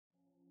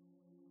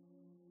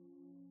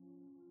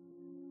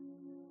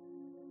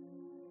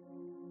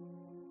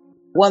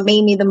What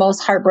made me the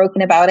most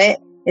heartbroken about it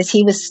is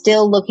he was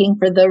still looking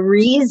for the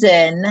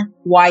reason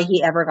why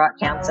he ever got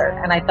cancer.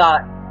 And I thought,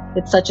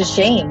 it's such a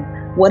shame.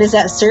 What does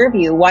that serve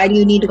you? Why do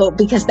you need to go?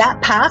 Because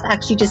that path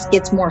actually just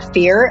gets more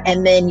fear,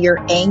 and then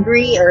you're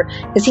angry, or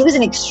because he was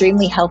an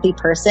extremely healthy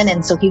person.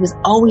 And so he was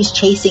always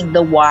chasing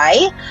the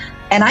why.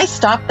 And I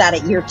stopped that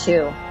at year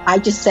 2. I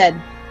just said,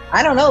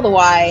 I don't know the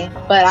why,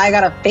 but I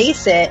got to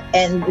face it.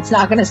 And it's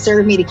not going to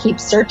serve me to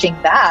keep searching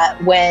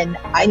that when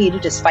I need to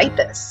just fight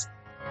this.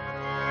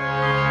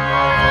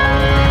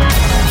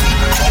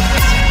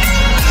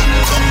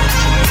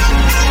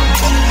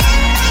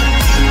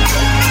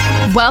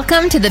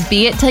 Welcome to the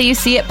Be It Till You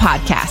See It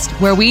podcast,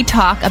 where we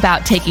talk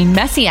about taking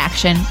messy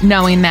action,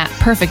 knowing that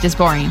perfect is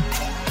boring.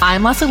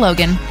 I'm Leslie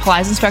Logan,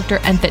 Pilates instructor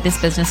and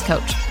fitness business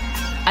coach.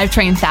 I've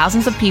trained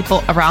thousands of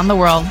people around the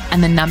world,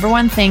 and the number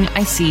one thing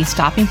I see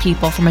stopping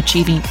people from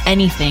achieving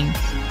anything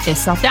is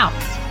self-doubt.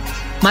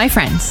 My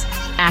friends,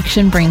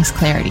 action brings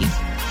clarity,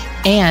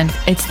 and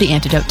it's the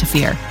antidote to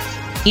fear.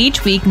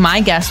 Each week, my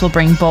guests will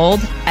bring bold,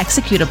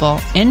 executable,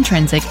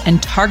 intrinsic,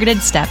 and targeted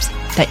steps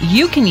that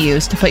you can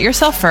use to put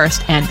yourself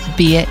first and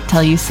be it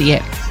till you see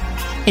it.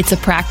 It's a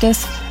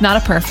practice, not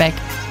a perfect.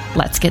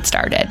 Let's get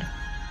started.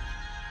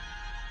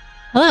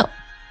 Hello,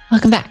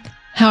 welcome back.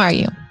 How are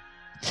you?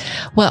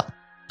 Well,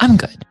 I'm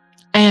good.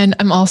 And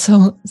I'm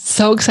also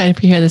so excited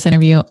for you to hear this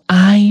interview.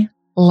 I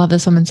love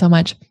this woman so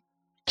much.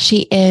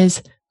 She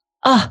is,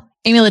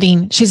 Amy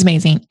Ledeen. She's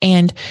amazing.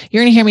 And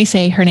you're going to hear me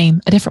say her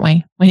name a different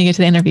way when you get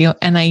to the interview.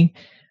 And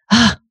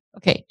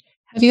okay.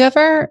 Have you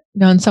ever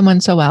known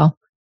someone so well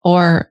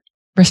or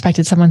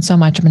respected someone so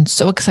much? I've been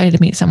so excited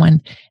to meet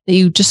someone that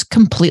you just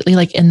completely,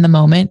 like, in the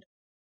moment,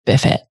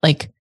 biff it,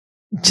 it's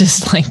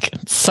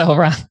so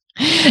wrong.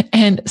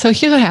 And so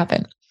here's what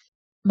happened.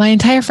 My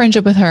entire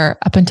friendship with her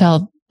up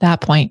until that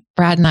point,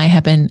 Brad and I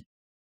have been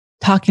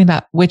talking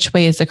about which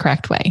way is the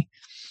correct way.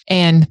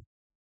 And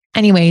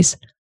anyways,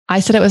 I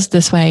said it was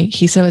this way.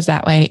 He said it was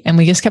that way. And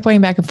we just kept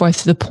going back and forth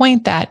to the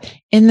point that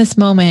in this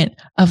moment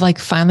of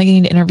finally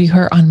getting to interview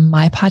her on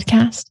my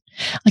podcast,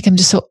 I'm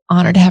just so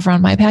honored to have her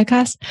on my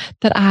podcast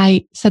that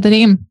I said the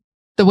name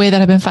the way that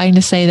I've been fighting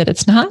to say that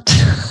it's not.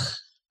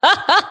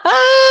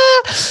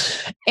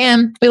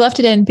 And we left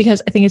it in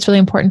because I think it's really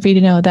important for you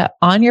to know that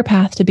on your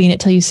path to being it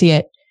till you see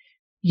it,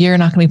 you're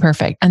not going to be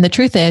perfect. And the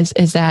truth is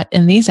that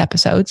in these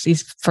episodes,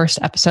 these first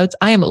episodes,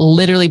 I am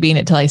literally being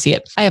it till I see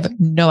it. I have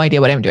no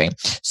idea what I'm doing.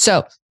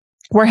 So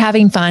we're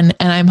having fun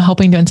and I'm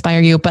hoping to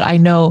inspire you. But I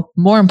know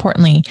more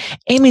importantly,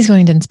 Amy's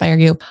going to inspire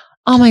you.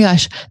 Oh my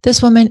gosh,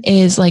 this woman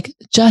is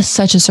just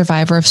such a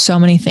survivor of so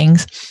many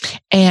things.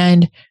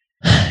 And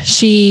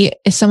she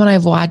is someone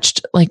I've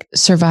watched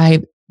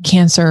survive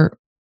cancer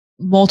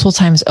multiple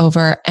times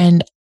over.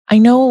 And I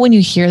know when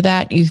you hear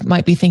that, you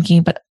might be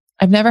thinking, but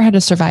I've never had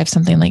to survive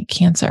something like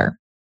cancer,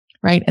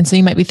 right? And so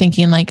you might be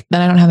thinking that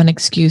I don't have an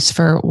excuse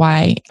for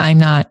why I'm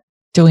not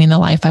doing the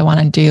life I want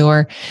to do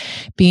or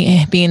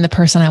being the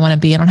person I want to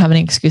be. I don't have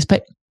any excuse,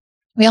 but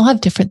we all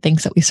have different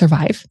things that we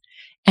survive.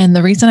 And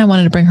the reason I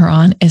wanted to bring her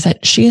on is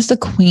that she is the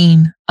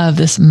queen of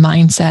this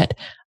mindset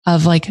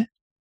of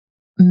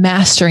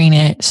mastering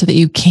it so that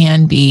you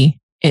can be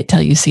it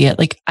till you see it.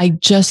 I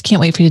just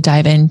can't wait for you to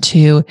dive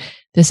into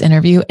this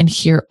interview and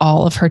hear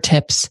all of her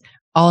tips,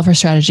 all of her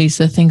strategies,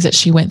 the things that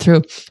she went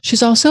through.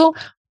 She's also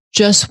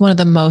just one of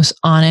the most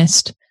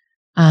honest,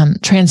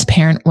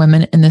 transparent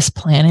women in this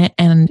planet.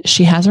 And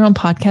she has her own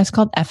podcast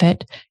called F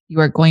It. You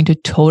are going to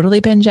totally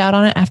binge out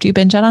on it after you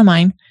binge out on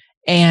mine.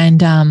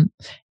 And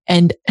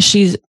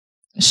she's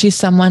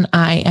someone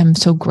I am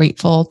so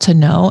grateful to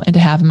know and to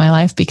have in my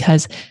life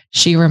because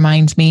she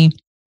reminds me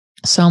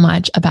so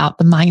much about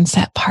the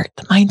mindset part.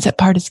 The mindset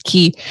part is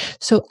key.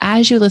 So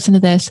as you listen to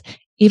this,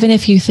 even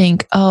if you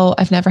think, oh,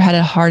 I've never had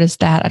it hard as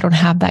that, I don't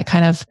have that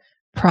kind of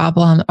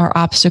problem or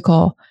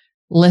obstacle,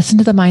 listen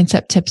to the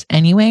mindset tips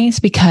anyways,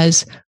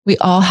 because we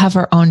all have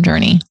our own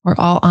journey. We're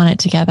all on it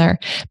together.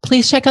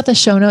 Please check out the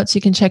show notes.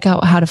 You can check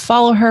out how to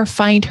follow her,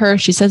 find her.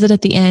 She says it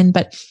at the end,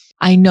 but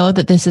I know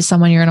that this is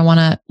someone you're going to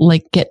want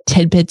to get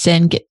tidbits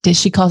in,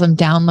 she calls them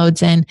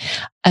downloads in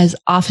as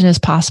often as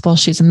possible.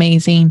 She's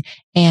amazing.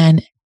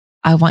 And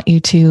I want you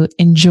to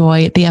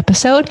enjoy the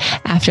episode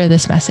after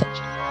this message.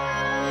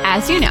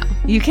 As you know,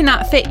 you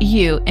cannot fit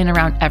you in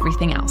around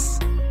everything else.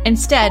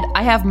 Instead,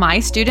 I have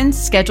my students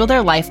schedule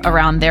their life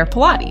around their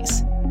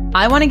Pilates.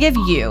 I want to give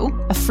you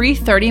a free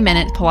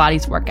 30-minute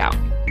Pilates workout.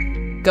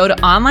 Go to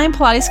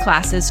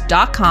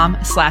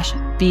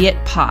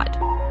onlinepilatesclasses.com/beitpod.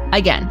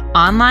 Again,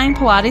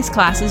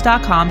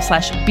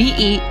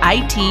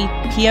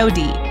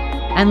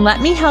 onlinepilatesclasses.com/beitpod. And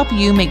let me help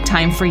you make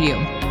time for you.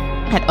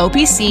 At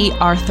OPC,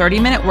 our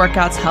 30-minute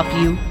workouts help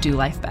you do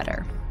life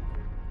better.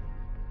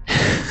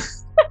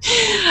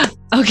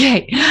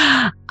 Okay.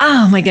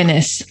 Oh my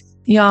goodness.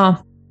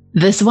 Y'all,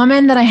 this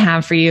woman that I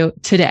have for you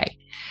today,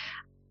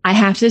 I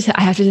have to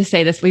just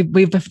say this.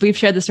 We've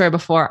shared the story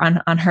before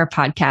on her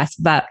podcast,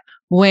 but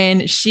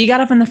when she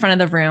got up in the front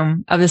of the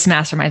room of this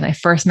mastermind, my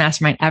first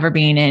mastermind ever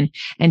being in,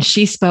 and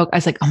she spoke, I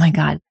was like, oh my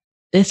God,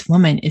 this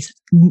woman is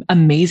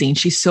amazing.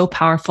 She's so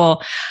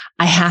powerful.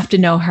 I have to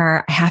know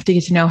her. I have to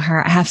get to know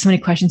her. I have so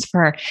many questions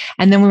for her.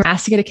 And then we were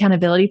asked to get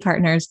accountability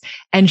partners,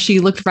 and she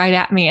looked right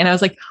at me and I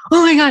was like,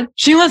 oh my God,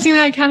 she wants to be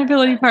my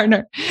accountability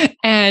partner.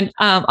 And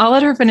I'll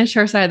let her finish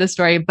her side of the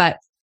story. But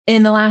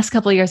in the last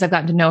couple of years, I've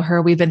gotten to know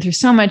her. We've been through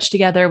so much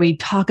together. We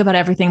talk about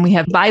everything. We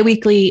have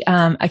biweekly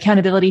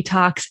accountability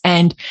talks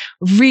and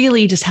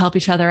really just help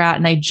each other out.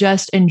 And I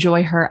just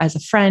enjoy her as a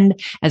friend,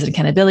 as an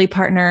accountability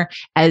partner,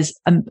 as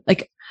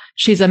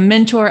she's a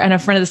mentor and a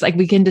friend of this. Like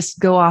we can just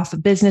go off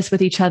of business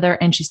with each other.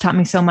 And she's taught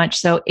me so much.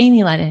 So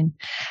Amy Lennon,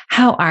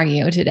 how are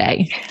you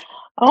today?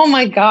 Oh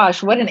my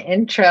gosh, what an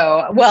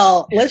intro.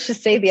 Well, let's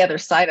just say the other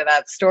side of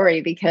that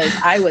story, because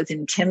I was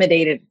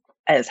intimidated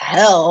as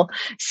hell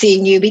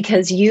seeing you,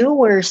 because you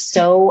were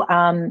so,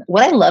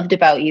 what I loved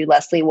about you,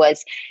 Leslie,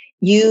 was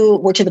you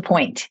were to the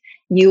point.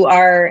 You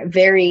are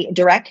very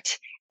direct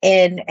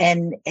and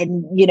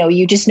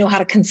you just know how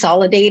to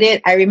consolidate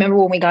it. I remember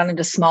when we got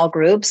into small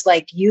groups,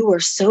 like you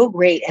were so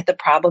great at the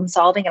problem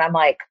solving. And I'm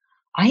like,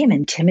 I am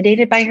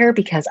intimidated by her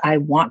because I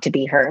want to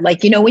be her.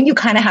 Like, when you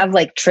kind of have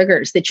like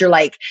triggers that you're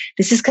like,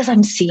 this is because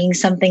I'm seeing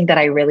something that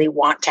I really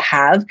want to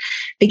have,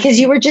 because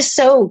you were just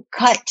so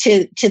cut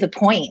to the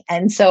point.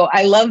 And so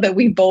I love that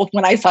we both,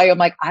 when I saw you, I'm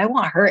like, I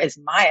want her as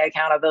my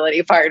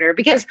accountability partner,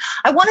 because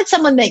I wanted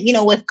someone that,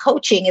 with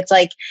coaching, it's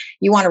like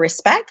you want to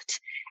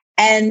respect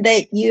and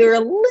that you're a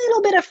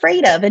little bit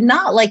afraid of, and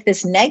not like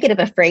this negative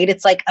afraid.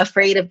 It's like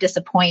afraid of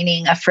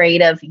disappointing,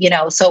 afraid of,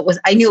 so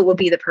I knew it would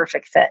be the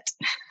perfect fit.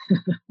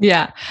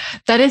 Yeah,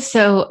 that's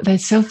so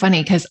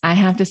funny. Cause I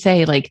have to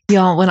say, like,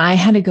 y'all, when I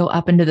had to go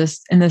up in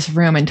this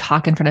room and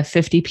talk in front of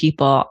 50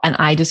 people, and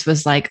I just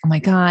was like, oh my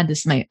God,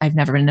 I've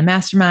never been in a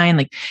mastermind.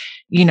 Like,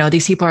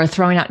 these people are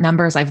throwing out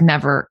numbers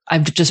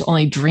I've just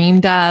only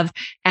dreamed of.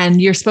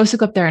 And you're supposed to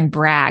go up there and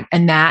brag.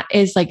 And that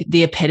is like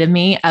the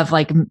epitome of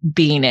like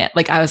being it.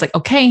 Like, I was like,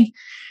 okay,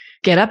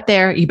 get up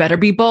there. You better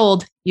be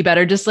bold. You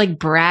better just like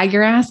brag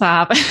your ass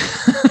off.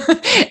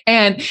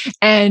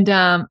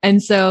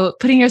 And so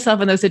putting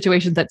yourself in those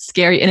situations that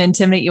scare you and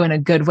intimidate you in a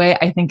good way,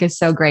 I think is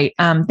so great.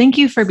 Thank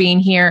you for being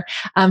here.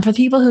 For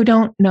people who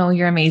don't know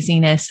your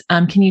amazingness,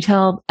 can you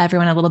tell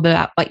everyone a little bit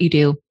about what you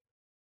do?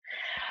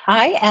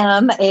 I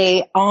am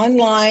a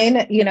online,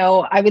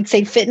 I would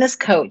say fitness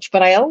coach,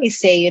 but I always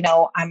say,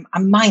 I'm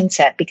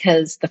mindset,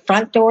 because the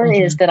front door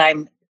is that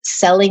I'm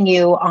selling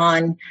you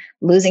on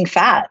losing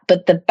fat,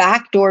 but the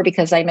back door,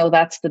 because I know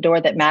that's the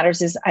door that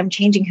matters, is I'm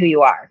changing who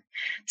you are.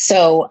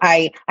 So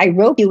I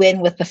rope you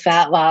in with the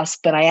fat loss,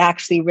 but I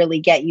actually really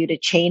get you to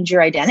change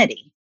your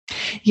identity.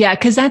 Yeah.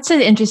 Cause that's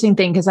an interesting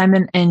thing. Cause I'm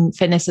in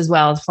fitness as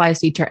well as Fly's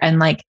teacher. And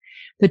like,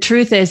 the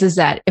truth is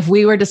that if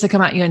we were just to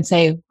come at you and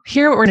say,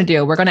 here, what we're going to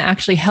do, we're going to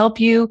actually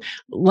help you,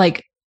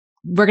 like,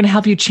 we're going to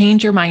help you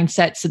change your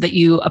mindset so that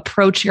you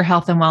approach your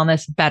health and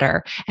wellness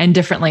better and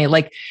differently.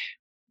 Like,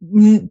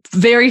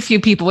 very few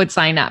people would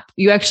sign up.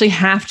 You actually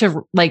have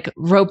to like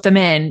rope them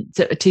in,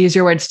 to use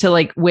your words, to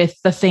like with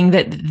the thing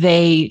that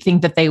they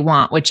think that they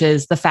want, which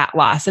is the fat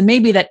loss. And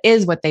maybe that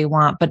is what they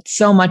want, but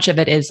so much of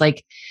it is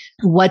like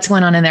what's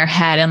going on in their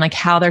head and like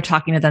how they're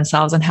talking to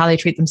themselves and how they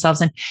treat themselves.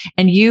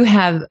 And you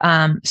have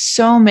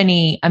so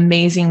many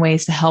amazing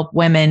ways to help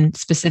women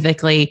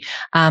specifically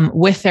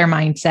with their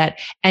mindset.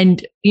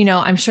 And,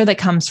 I'm sure that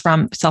comes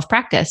from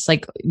self-practice,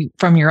 like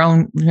from your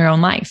own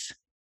life.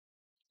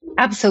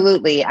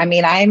 Absolutely. I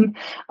mean,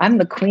 I'm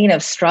the queen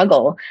of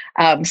struggle.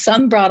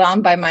 Some brought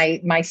on by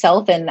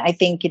myself. And I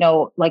think,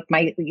 I'm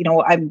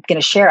going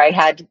to share, I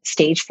had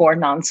stage 4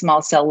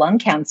 non-small cell lung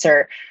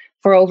cancer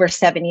for over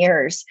 7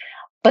 years.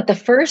 But the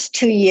first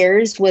 2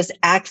 years was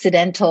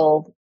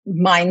accidental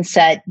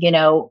mindset,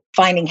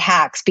 finding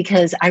hacks,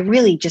 because I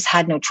really just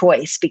had no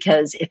choice,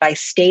 because if I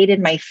stayed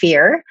in my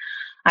fear,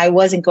 I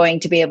wasn't going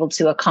to be able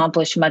to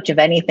accomplish much of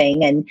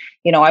anything. And,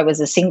 I was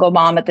a single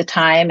mom at the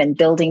time and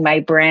building my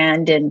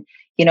brand. And,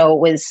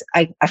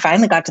 I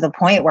finally got to the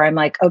point where I'm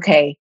like,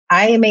 okay,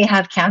 I may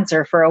have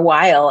cancer for a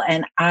while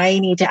and I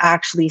need to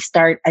actually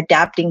start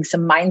adapting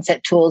some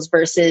mindset tools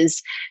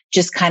versus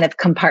just kind of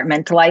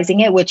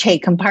compartmentalizing it, which, hey,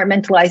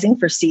 compartmentalizing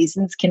for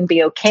seasons can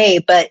be okay,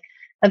 but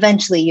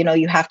eventually,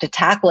 you have to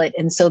tackle it.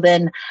 And so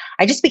then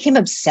I just became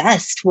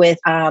obsessed with,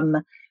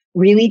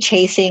 really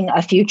chasing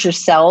a future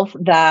self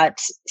that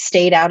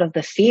stayed out of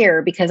the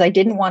fear, because I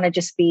didn't want to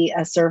just be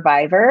a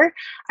survivor.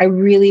 I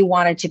really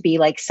wanted to be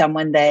like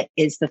someone that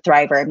is the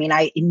thriver. I mean,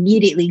 I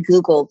immediately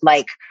Googled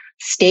like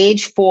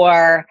stage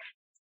 4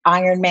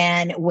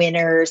 Ironman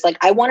winners. Like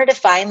I wanted to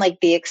find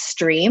like the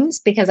extremes,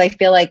 because I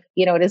feel like,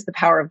 it is the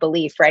power of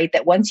belief, right?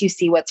 That once you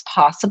see what's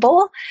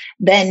possible,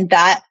 then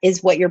that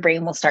is what your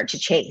brain will start to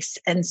chase.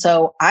 And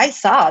so I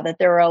saw that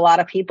there were a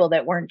lot of people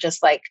that weren't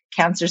just like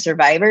cancer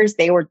survivors.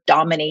 They were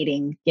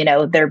dominating,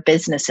 their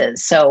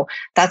businesses. So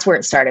that's where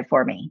it started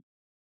for me.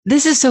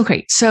 This is so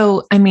great.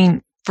 So, I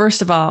mean,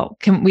 first of all,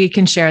 we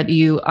can share that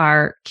you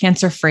are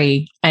cancer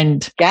free,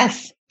 and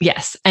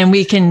Yes. And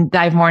we can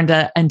dive more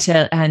into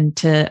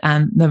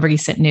the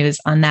recent news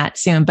on that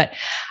soon. But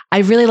I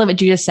really love what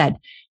you just said.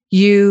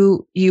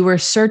 you were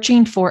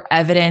searching for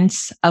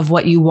evidence of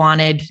what you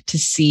wanted to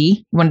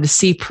see. You wanted to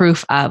see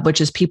proof of, which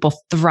is people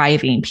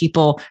thriving,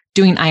 people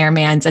doing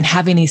Ironmans and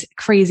having these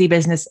crazy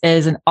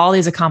businesses and all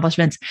these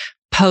accomplishments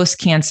post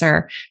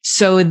cancer,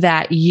 so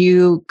that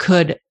you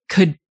could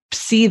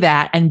see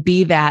that and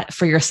be that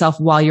for yourself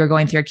while you're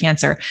going through your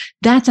cancer.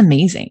 That's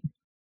amazing.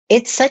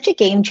 It's such a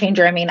game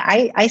changer. I mean,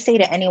 I say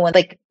to anyone,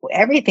 like,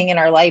 everything in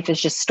our life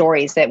is just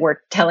stories that we're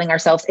telling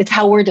ourselves. It's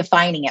how we're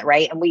defining it,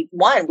 right? And we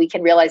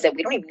can realize that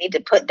we don't even need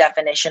to put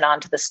definition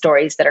onto the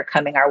stories that are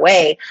coming our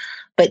way.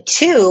 But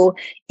two,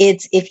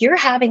 it's if you're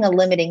having a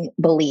limiting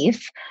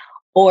belief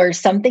or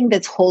something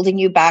that's holding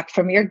you back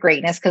from your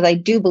greatness, because I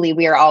do believe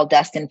we are all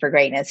destined for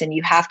greatness, and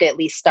you have to at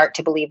least start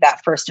to believe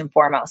that first and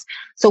foremost.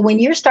 So when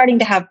you're starting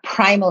to have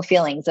primal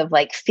feelings of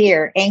like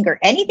fear, anger,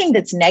 anything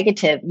that's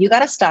negative, you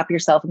got to stop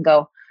yourself and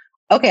go,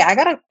 okay, I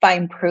got to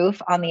find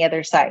proof on the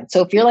other side.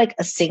 So if you're like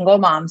a single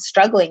mom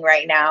struggling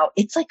right now,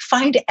 it's like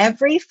find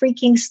every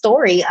freaking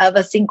story of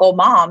a single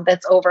mom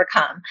that's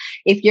overcome.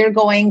 If you're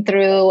going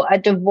through a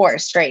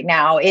divorce right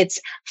now,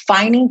 it's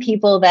finding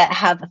people that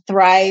have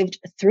thrived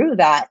through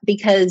that,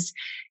 because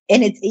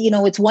and it's,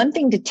 it's one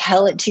thing to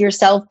tell it to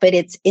yourself, but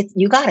it's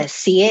you got to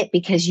see it,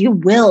 because you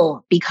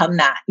will become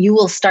that. You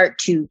will start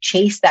to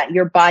chase that.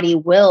 Your body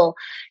will,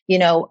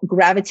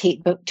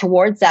 gravitate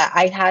towards that.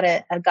 I had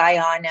a guy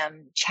on,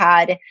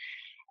 Chad.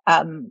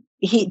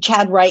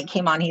 Chad Wright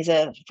came on. He's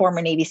a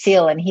former Navy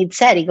SEAL, and he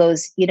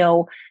goes,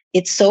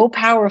 it's so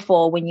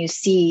powerful when you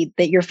see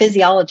that your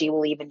physiology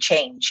will even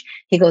change.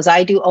 He goes,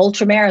 I do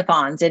ultra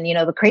marathons. And,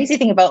 the crazy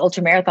thing about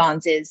ultra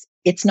marathons is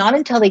it's not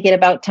until they get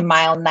about to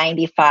mile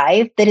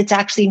 95 that it's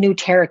actually new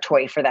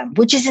territory for them,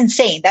 which is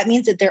insane. That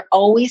means that they're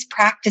always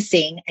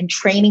practicing and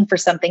training for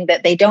something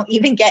that they don't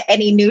even get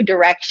any new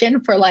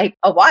direction for like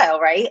a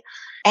while, right?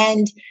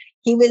 And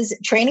he was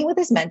training with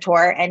his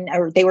mentor, and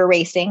they were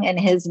racing, and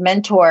his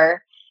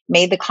mentor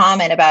made the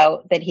comment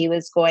about that he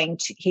was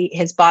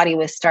his body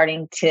was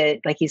starting to,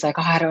 like, he's like,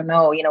 oh, I don't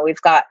know,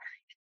 we've got,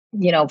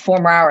 4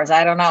 more hours.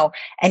 I don't know.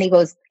 And he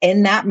goes,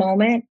 in that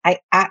moment, I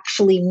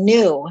actually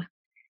knew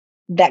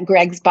that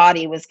Greg's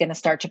body was going to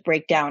start to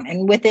break down.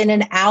 And within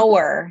an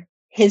hour,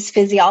 his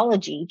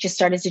physiology just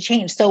started to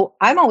change. So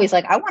I'm always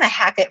like, I want to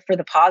hack it for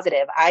the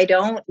positive. I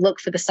don't look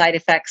for the side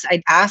effects.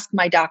 I ask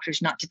my doctors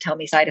not to tell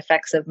me side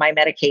effects of my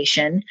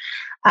medication.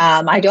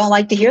 I don't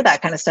like to hear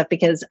that kind of stuff,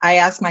 because I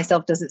ask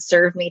myself, does it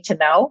serve me to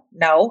know?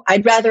 No,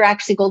 I'd rather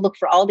actually go look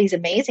for all these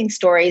amazing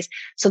stories,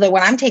 so that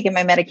when I'm taking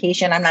my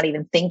medication, I'm not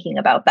even thinking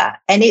about that.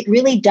 And it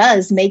really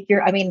does make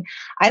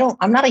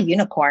I'm not a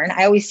unicorn.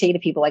 I always say to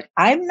people, like,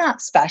 I'm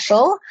not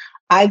special.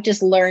 I've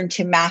just learned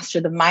to master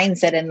the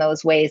mindset in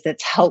those ways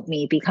that's helped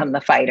me become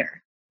the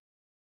fighter.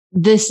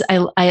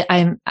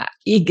 I'm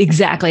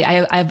exactly.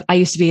 I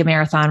used to be a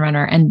marathon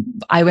runner, and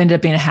I ended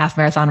up being a half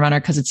marathon runner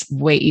because it's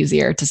way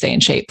easier to stay in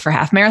shape for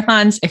half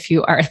marathons. If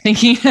you are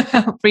thinking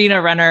about being a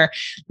runner,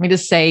 let me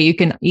just say you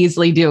can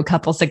easily do a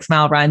couple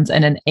 6-mile runs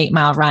and an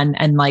 8-mile run,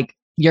 and like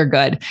you're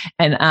good,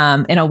 and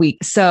in a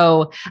week.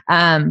 So,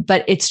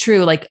 but it's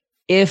true. Like,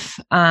 if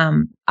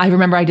I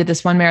remember I did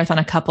this one marathon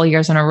a couple of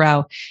years in a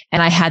row,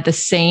 and I had the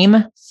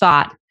same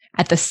thought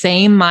at the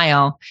same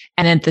mile,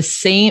 and at the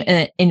same,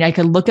 and I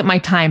could look at my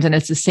times, and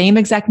it's the same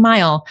exact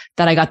mile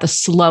that I got the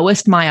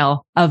slowest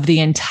mile of the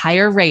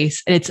entire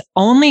race. And it's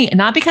only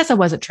not because I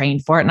wasn't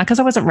trained for it, not because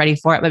I wasn't ready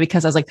for it, but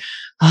because I was like,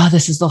 oh,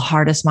 this is the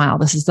hardest mile.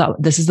 This is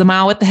the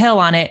mile with the hill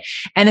on it.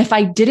 And if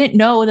I didn't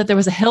know that there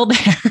was a hill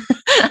there,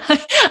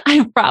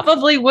 I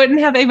probably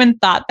wouldn't have even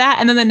thought that.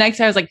 And then the next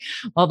day I was like,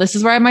 well, this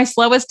is where I have my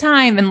slowest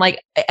time. And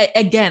like,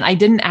 again, I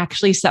didn't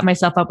actually set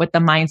myself up with the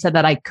mindset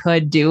that I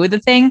could do the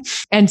thing.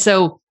 And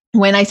so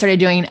when I started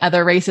doing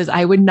other races,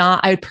 I would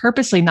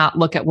purposely not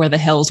look at where the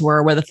hills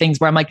were, where the things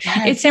were. I'm like,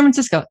 it's San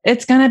Francisco.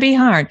 It's going to be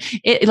hard.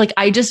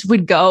 I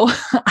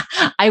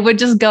would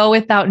just go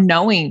without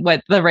knowing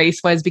what the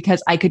race was,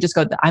 because I could just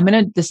go,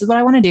 this is what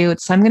I want to do.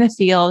 It's what I'm going to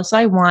feel. This is what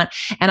I want.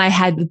 And I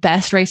had the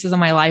best races of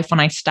my life when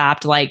I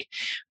stopped like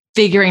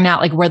figuring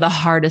out like where the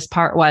hardest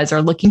part was,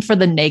 or looking for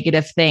the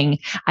negative thing.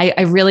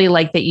 I really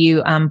like that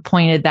you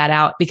pointed that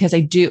out, because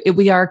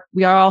we are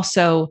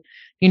also,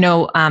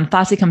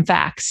 thoughts become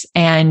facts,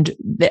 and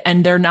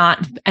they're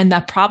not. And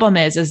the problem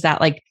is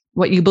that like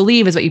what you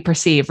believe is what you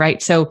perceive,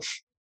 right? So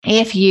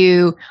if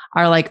you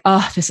are like,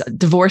 oh, this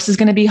divorce is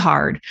going to be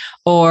hard,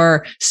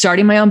 or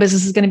starting my own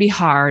business is going to be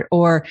hard,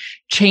 or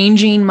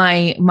changing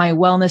my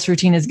wellness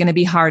routine is going to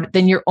be hard,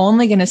 then you're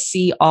only going to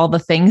see all the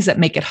things that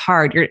make it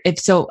hard.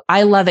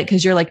 I love it,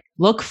 because you're like,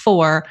 look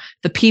for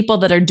the people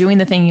that are doing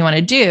the thing you want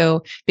to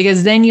do,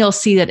 because then you'll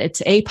see that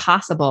it's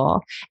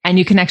possible, and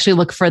you can actually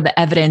look for the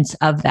evidence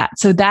of that.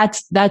 So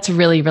that's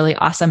really, really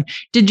awesome.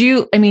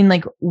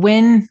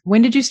 When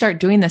did you start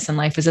doing this in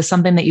life? Is this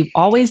something that you've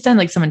always done?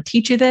 Like someone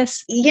teach you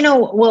this?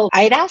 Well,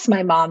 I'd asked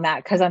my mom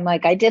that, because I'm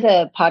like, I did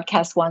a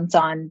podcast once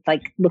on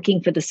like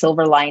looking for the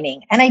silver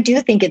lining. And I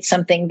do think it's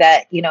something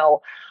that,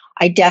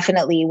 I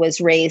definitely was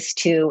raised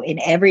to, in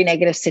every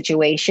negative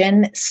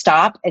situation,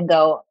 stop and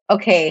go,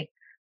 okay,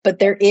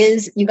 but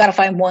you got to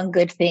find one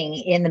good thing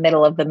in the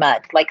middle of the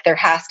mud. Like there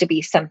has to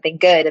be something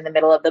good in the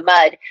middle of the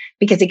mud,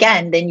 because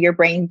again, then your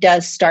brain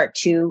does start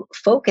to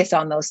focus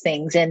on those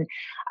things. And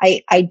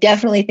I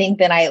definitely think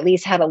that I at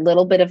least had a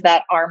little bit of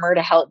that armor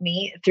to help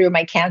me through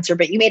my cancer.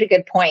 But you made a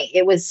good point.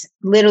 It was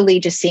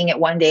literally just seeing it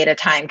one day at a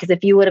time. Because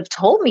if you would have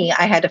told me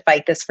I had to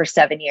fight this for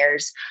 7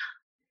 years,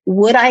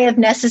 would I have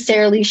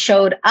necessarily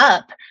showed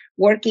up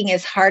working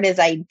as hard as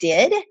I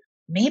did?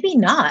 Maybe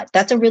not.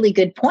 That's a really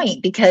good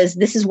point, because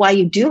this is why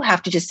you do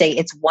have to just say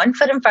it's one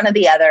foot in front of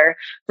the other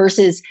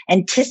versus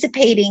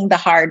anticipating the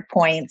hard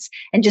points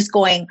and just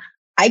going,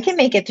 I can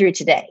make it through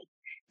today.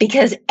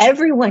 Because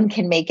everyone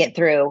can make it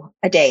through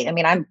a day. I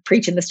mean, I'm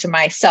preaching this to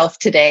myself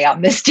today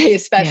on this day,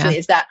 especially,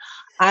 is that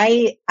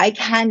I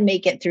can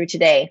make it through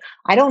today.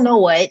 I don't know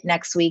what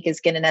next week is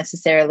going to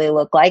necessarily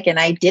look like. And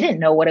I didn't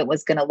know what it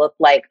was going to look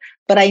like,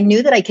 but I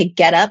knew that I could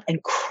get up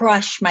and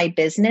crush my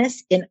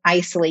business in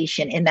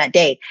isolation in that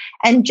day.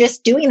 And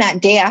just doing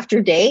that day after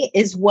day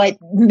is what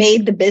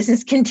made the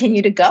business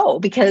continue to go,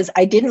 because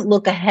I didn't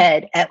look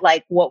ahead at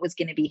like what was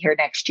going to be here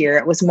next year.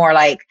 It was more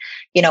like,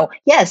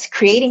 yes,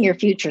 creating your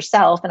future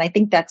self. And I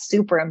think that's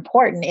super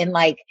important in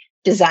like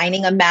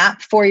designing a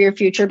map for your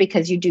future,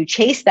 because you do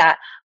chase that.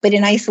 But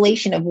in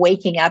isolation of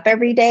waking up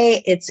every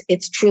day,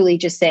 it's truly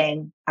just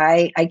saying,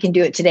 I can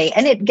do it today.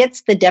 And it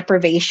gets the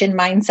deprivation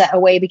mindset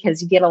away,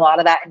 because you get a lot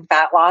of that in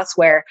fat loss,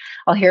 where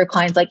I'll hear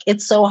clients like,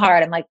 it's so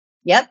hard. I'm like,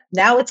 yep,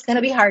 now it's going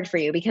to be hard for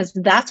you, because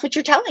that's what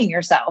you're telling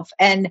yourself.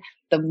 And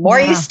the more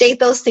you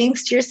state those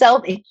things to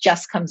yourself, it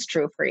just comes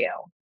true for you.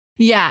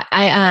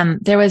 Yeah.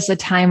 There was a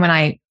time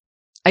when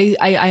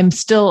I'm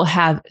still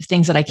have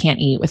things that I can't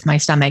eat with my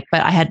stomach, but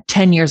I had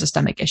 10 years of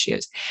stomach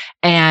issues.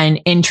 And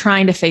in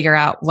trying to figure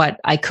out what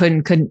I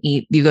couldn't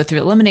eat, you go through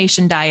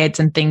elimination diets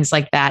and things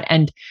like that.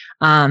 And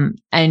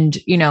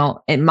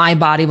my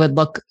body would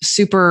look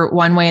super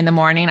one way in the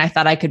morning. I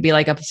thought I could be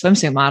like a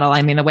swimsuit model.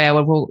 I mean, the way I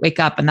would wake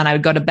up, and then I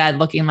would go to bed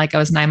looking like I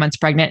was 9 months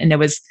pregnant, and it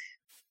was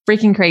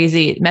freaking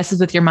crazy. It messes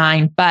with your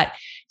mind, but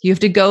you have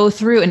to go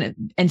through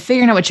and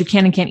figuring out what you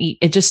can and can't eat.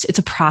 It's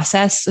a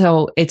process.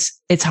 So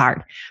it's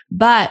hard.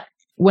 But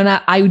when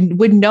I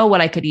would know what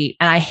I could eat,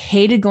 and I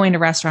hated going to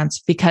restaurants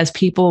because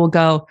people will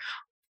go,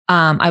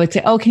 I would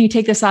say, oh, can you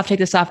take this off?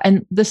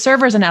 And the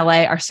servers in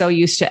LA are so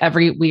used to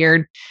every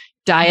weird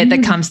diet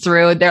that comes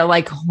through. They're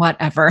like,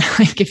 whatever.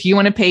 Like if you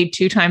want to pay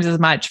 2 times as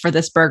much for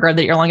this burger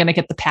that you're only going to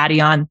get the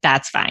patty on,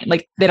 that's fine.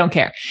 Like they don't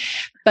care.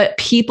 But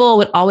people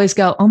would always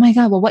go, oh my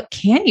God, well, what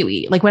can you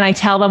eat? Like when I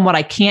tell them what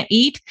I can't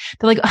eat,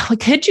 they're like, oh,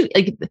 could you?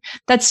 Like,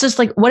 that's just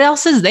like, what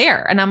else is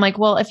there? And I'm like,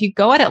 well, if you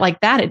go at it like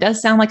that, it does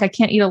sound like I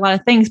can't eat a lot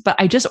of things, but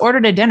I just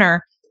ordered a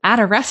dinner at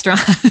a restaurant.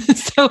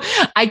 So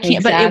I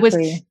can't, But it was,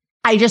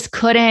 I just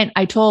couldn't.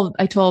 I told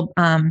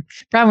Brad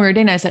when we were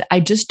dating, I said,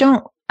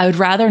 I would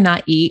rather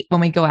not eat when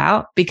we go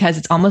out, because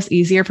it's almost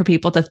easier for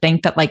people to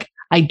think that like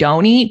I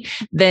don't eat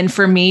than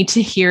for me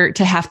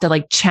to have to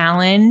like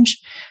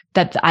challenge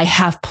that I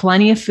have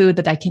plenty of food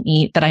that I can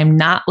eat, that I'm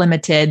not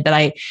limited, that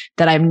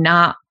I'm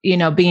not,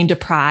 being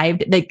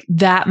deprived, like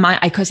that.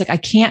 I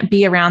can't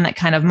be around that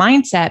kind of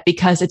mindset,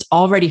 because it's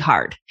already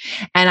hard,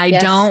 and I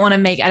don't want to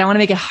make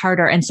it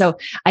harder. And so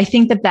I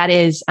think that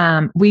is,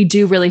 we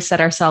do really set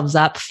ourselves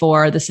up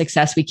for the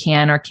success we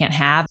can or can't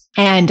have.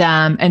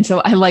 And so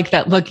I like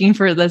that, looking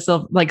for this,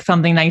 like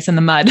something nice in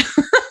the mud.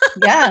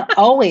 Yeah,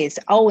 always.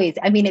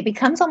 I mean, it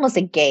becomes almost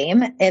a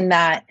game in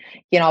that,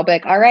 I'll be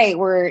like, all right,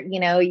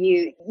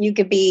 you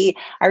could be,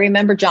 I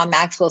remember John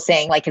Maxwell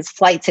saying like his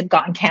flights had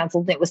gotten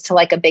canceled and it was to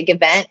like a big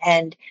event.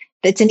 And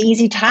it's an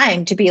easy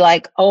time to be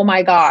like, oh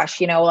my gosh,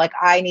 like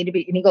I need to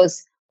be, and he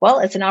goes, well,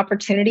 it's an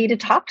opportunity to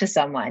talk to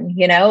someone,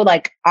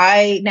 like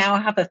I now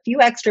have a few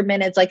extra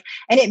minutes, like,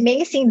 and it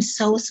may seem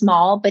so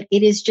small, but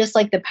it is just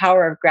like the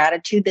power of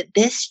gratitude that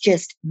this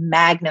just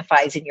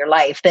magnifies in your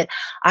life, that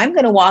I'm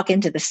going to walk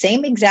into the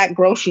same exact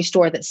grocery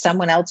store that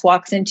someone else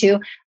walks into.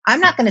 I'm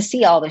not going to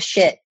see all the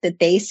shit that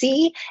they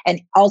see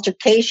and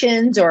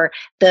altercations or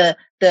the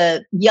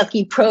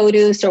yucky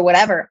produce or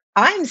whatever.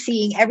 I'm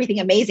seeing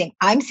everything amazing.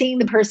 I'm seeing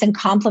the person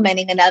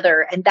complimenting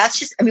another. And that's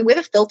just, I mean, we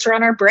have a filter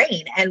on our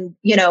brain, and,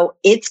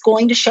 it's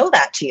going to show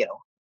that to you.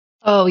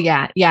 Oh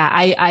yeah. Yeah.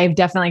 I've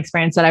definitely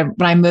experienced that.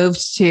 When I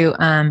moved to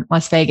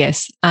Las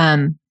Vegas,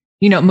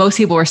 most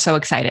people were so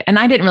excited, and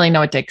I didn't really know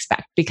what to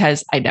expect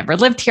because I never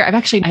lived here. I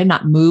had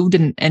not moved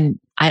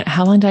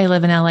how long did I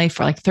live in LA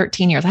for? Like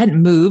 13 years. I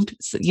hadn't moved,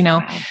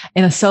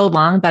 in so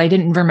long that I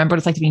didn't remember what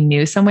it's like to be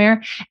new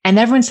somewhere. And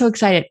everyone's so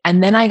excited.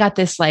 And then I got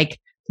this like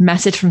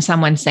message from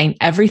someone saying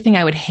everything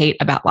I would hate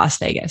about Las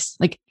Vegas,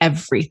 like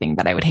everything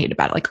that I would hate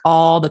about it, like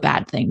all the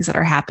bad things that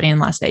are happening in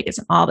Las Vegas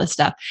and all this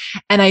stuff.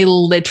 And I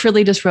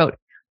literally just wrote,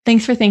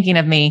 thanks for thinking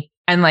of me.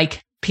 And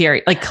like,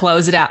 period, like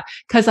close it out.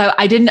 Cause I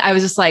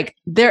was just like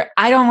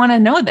I don't want to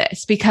know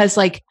this, because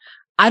like,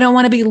 I don't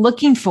want to be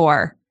looking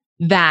for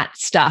that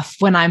stuff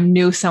when I'm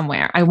new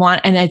somewhere.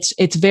 And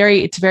it's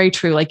very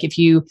true. Like if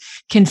you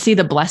can see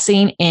the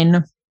blessing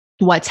in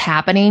what's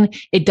happening,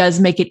 it does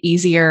make it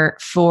easier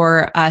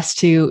for us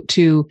to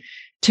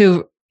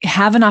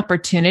have an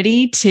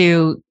opportunity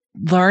to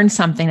learn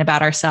something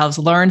about ourselves,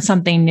 learn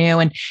something new,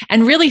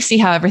 and really see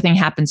how everything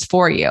happens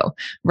for you,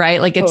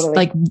 right? Like it's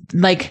Totally.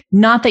 like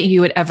not that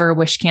you would ever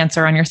wish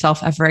cancer on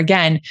yourself ever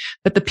again,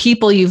 but the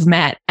people you've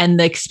met and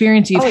the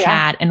experience you've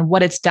had and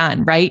what it's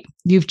done, right?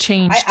 You've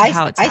changed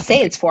how it's I happened.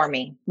 say it's for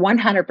me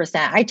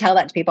 100%. I tell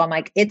that to people. I'm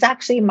like, it's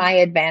actually my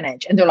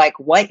advantage. And they're like,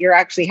 what? You're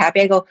actually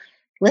happy? I go,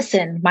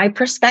 listen, my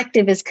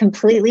perspective is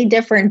completely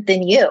different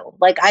than you.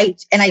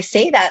 I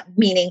say that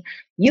meaning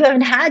you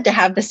haven't had to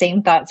have the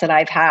same thoughts that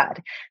I've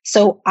had.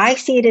 So I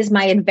see it as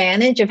my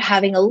advantage of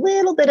having a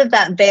little bit of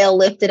that veil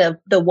lifted of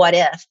the what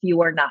if you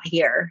were not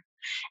here.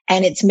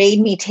 And it's made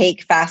me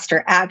take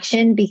faster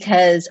action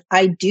because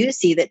I do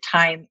see that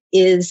time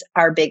is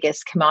our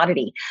biggest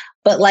commodity.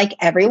 But like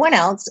everyone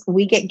else,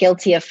 we get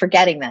guilty of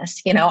forgetting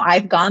this.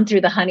 I've gone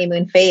through the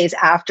honeymoon phase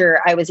after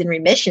I was in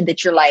remission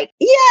that you're like,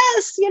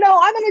 yes, I'm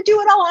going to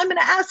do it all. I'm going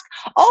to ask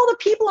all the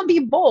people and be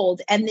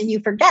bold. And then you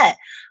forget.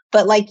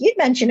 But like you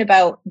mentioned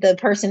about the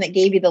person that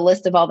gave you the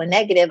list of all the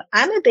negative,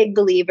 I'm a big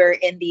believer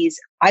in these,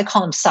 I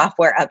call them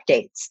software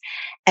updates.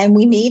 And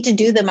we need to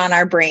do them on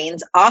our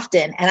brains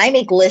often. And I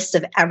make lists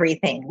of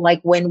everything.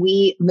 Like when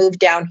we moved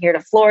down here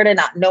to Florida,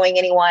 not knowing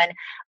anyone,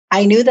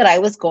 I knew that I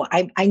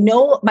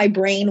know my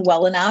brain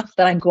well enough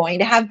that I'm going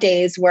to have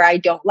days where I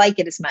don't like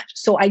it as much.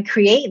 So I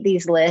create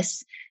these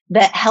lists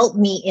that help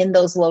me in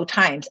those low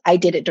times. I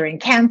did it during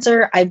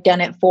cancer. I've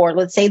done it for,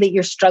 let's say that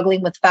you're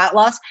struggling with fat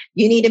loss.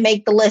 You need to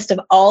make the list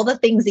of all the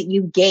things that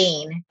you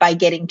gain by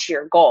getting to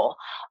your goal,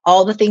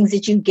 all the things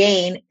that you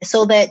gain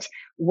so that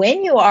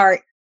when you are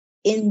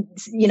in,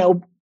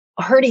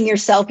 hurting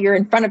yourself, you're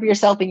in front of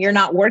yourself and you're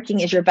not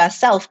working as your best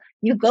self,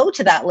 you go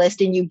to that list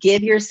and you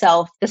give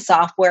yourself the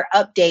software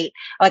update.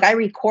 Like I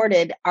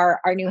recorded our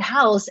new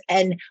house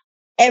and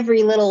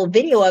every little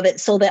video of it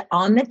so that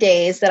on the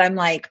days that I'm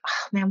like,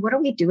 oh man, what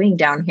are we doing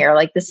down here?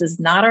 Like, this is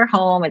not our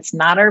home. It's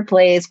not our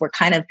place. We're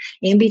kind of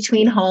in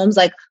between homes.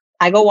 Like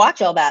I go watch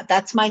all that.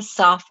 That's my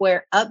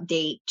software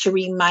update to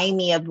remind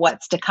me of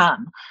what's to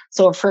come.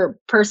 So for a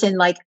person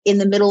like in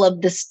the middle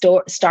of the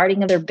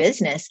starting of their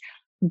business,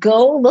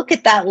 go look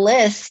at that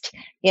list,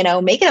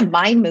 make it a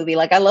Mind Movie.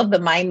 Like I love the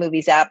Mind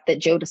Movies app that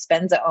Joe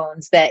Dispenza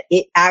owns, that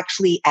it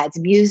actually adds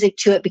music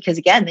to it because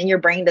again, then your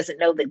brain doesn't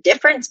know the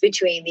difference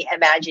between the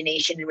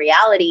imagination and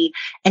reality.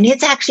 And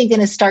it's actually going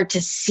to start to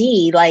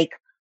see like,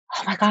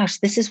 oh my gosh,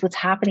 this is what's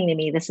happening to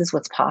me. This is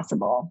what's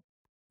possible.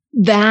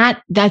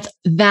 That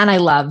I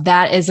love.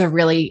 That is a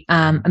really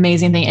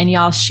amazing thing. And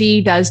y'all, she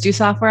does do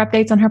software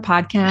updates on her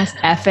podcast,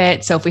 F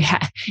It. So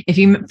if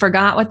you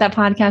forgot what that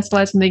podcast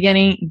was from the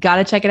beginning, you got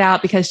to check it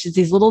out because she's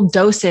these little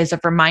doses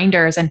of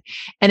reminders. And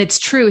it's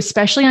true,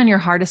 especially on your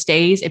hardest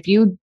days. If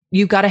you've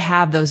got to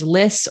have those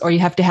lists or you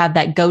have to have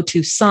that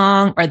go-to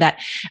song or that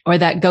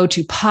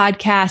go-to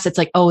podcast. It's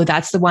like, oh,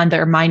 that's the one that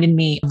reminded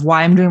me of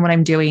why I'm doing what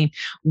I'm doing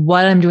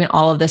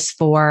all of this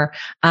for.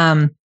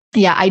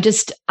 Yeah,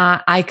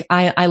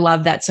 I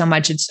love that so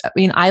much.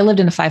 I lived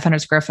in a 500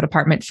 square foot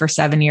apartment for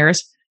 7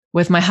 years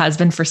with my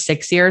husband for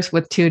 6 years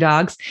with 2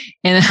 dogs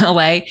in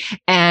LA.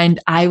 And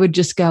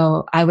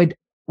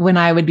when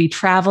I would be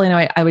traveling,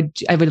 I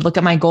would look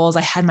at my goals.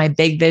 I had my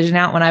big vision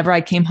out whenever I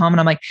came home and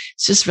I'm like,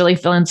 it's just really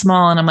feeling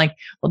small. And I'm like,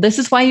 well, this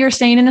is why you're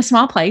staying in a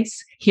small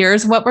place.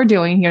 Here's what we're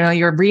doing.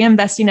 You're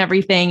reinvesting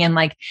everything. And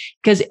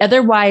because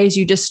otherwise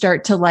you just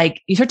start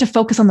to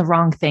focus on the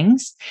wrong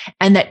things.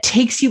 And that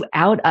takes you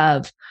out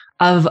of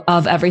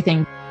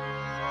everything.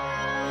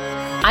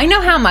 I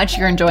know how much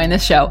you're enjoying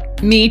this show.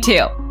 Me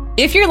too.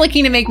 If you're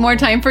looking to make more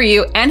time for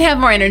you and have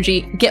more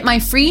energy, get my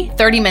free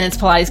 30 minutes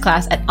Pilates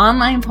class at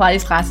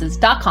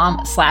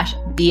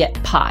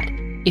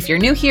onlinepilatesclasses.com/beitpod. If you're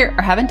new here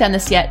or haven't done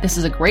this yet, this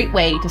is a great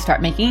way to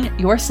start making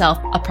yourself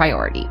a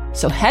priority.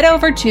 So head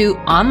over to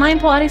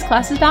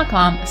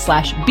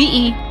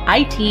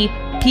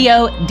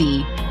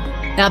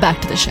onlinepilatesclasses.com/beitpod. Now back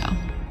to the show.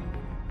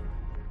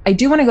 I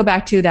do want to go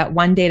back to that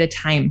one day at a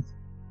time.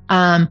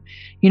 I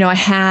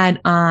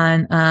had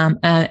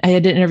I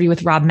did an interview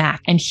with Rob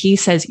Mack and he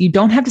says, you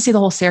don't have to see the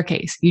whole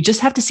staircase. You just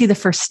have to see the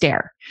first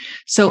stair.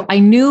 So I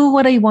knew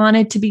what I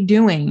wanted to be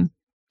doing,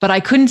 but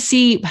I couldn't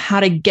see how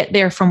to get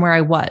there from where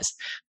I was,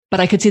 but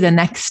I could see the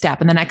next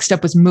step and the next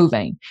step was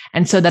moving.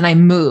 And so then I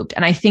moved.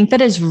 And I think that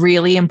is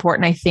really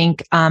important. I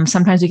think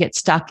sometimes we get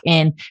stuck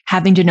in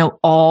having to know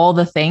all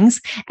the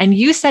things. And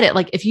you said it,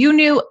 like, if you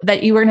knew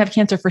that you were going to have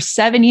cancer for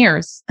 7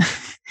 years,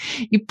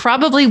 you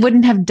probably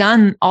wouldn't have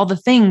done all the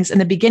things in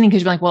the beginning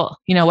because you're like, well,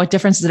 what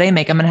difference do they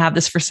make? I'm going to have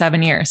this for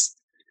 7 years.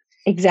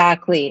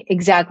 Exactly.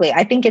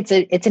 I think it's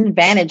an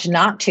advantage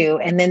not to.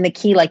 And then the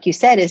key, like you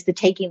said, is the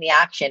taking the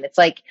action. It's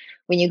like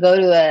when you go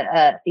to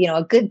a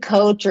good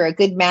coach or a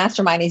good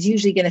mastermind is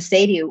usually going to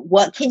say to you,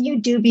 what can you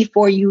do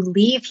before you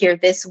leave here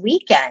this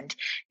weekend?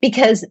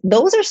 Because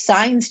those are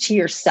signs to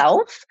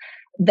yourself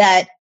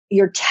that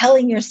you're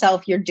telling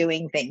yourself you're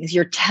doing things.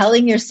 You're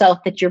telling yourself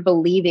that you're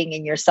believing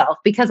in yourself,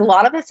 because a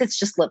lot of us, it's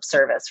just lip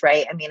service,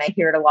 right? I mean, I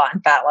hear it a lot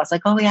in fat loss,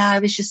 like, oh yeah, I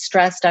was just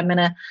stressed. I'm going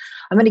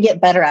to get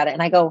better at it.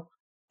 And I go,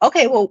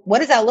 okay, well, what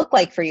does that look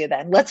like for you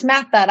then? Let's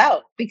map that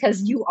out,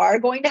 because you are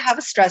going to have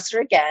a stressor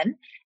again.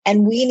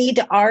 And we need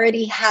to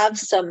already have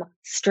some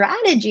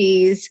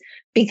strategies,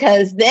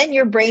 because then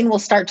your brain will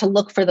start to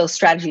look for those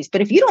strategies.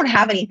 But if you don't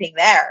have anything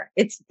there,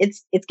 it's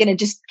going to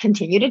just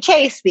continue to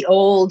chase the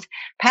old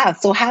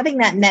path. So having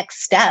that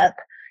next step,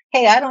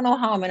 hey, I don't know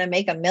how I'm going to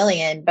make $1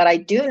 million, but I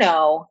do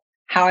know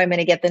how I'm going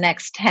to get the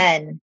next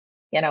 10,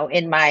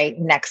 in my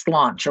next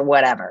launch or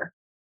whatever.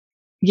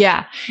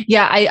 Yeah.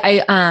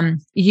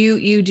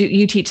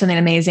 You teach something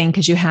amazing,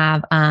 because you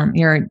have,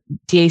 your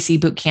DAC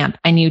boot camp,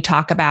 and you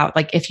talk about,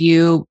 like, if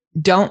you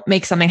don't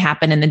make something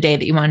happen in the day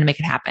that you want to make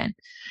it happen,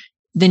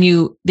 then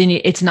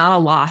it's not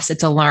a loss,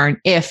 it's a learn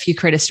if you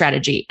create a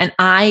strategy. And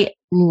I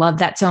love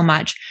that so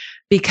much,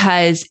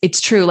 because it's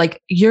true. Like,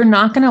 you're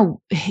not going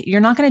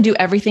to do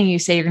everything you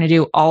say you're going to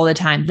do all the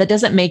time. That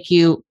doesn't make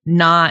you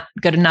not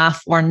good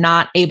enough or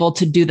not able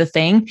to do the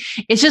thing.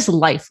 It's just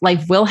life.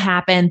 Life will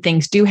happen.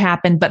 Things do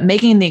happen, but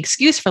making the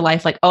excuse for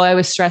life, like, oh, I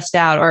was stressed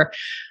out, or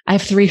I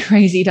have 3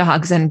 crazy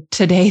dogs and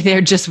today they're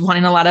just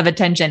wanting a lot of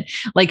attention.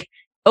 Like,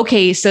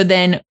 okay, so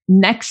then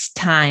next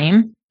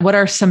time, what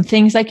are some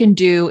things I can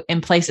do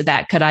in place of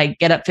that? Could I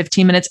get up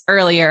 15 minutes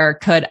earlier?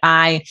 Could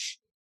I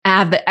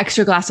add the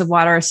extra glass of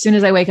water as soon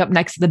as I wake up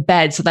next to the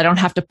bed, so that I don't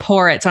have to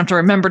pour it? So I don't have to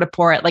remember to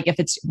pour it. Like, if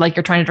it's like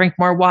you're trying to drink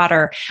more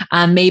water,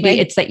 maybe right.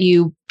 It's that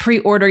you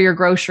pre-order your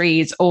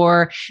groceries,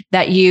 or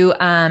that you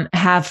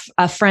have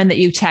a friend that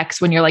you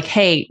text when you're like,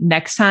 hey,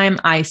 next time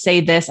I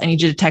say this, I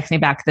need you to text me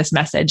back this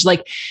message.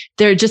 Like,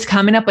 they're just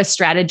coming up with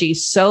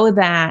strategies so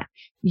that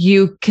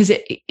you'll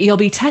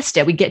be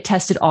tested. We get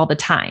tested all the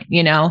time,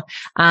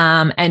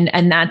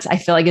 and that's, I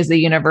feel like, is the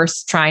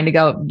universe trying to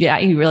go, yeah,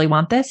 you really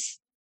want this?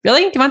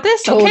 Really? Do you want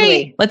this? Totally.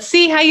 Okay, let's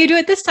see how you do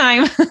it this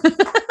time.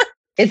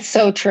 It's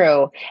so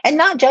true. And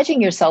not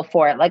judging yourself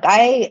for it. Like,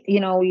 I,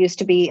 used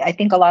to be, I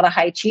think a lot of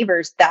high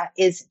achievers, that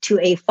is to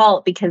a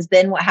fault, because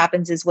then what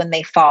happens is when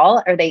they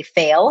fall or they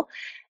fail,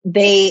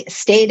 they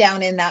stay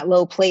down in that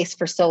low place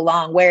for so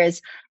long.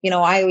 Whereas,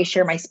 I always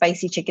share my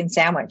spicy chicken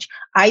sandwich.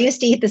 I used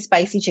to eat the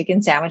spicy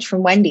chicken sandwich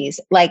from Wendy's.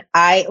 Like,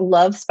 I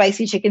love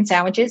spicy chicken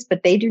sandwiches,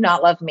 but they do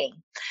not love me.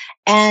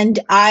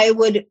 And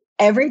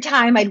every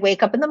time I'd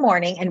wake up in the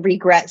morning and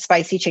regret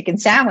spicy chicken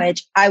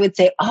sandwich, I would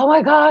say, oh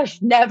my gosh,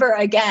 never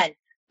again.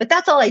 But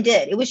that's all I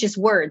did. It was just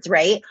words,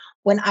 right?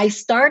 When I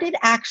started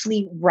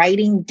actually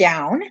writing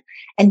down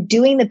and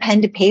doing the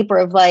pen to paper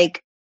of,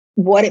 like,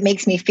 what it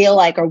makes me feel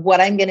like, or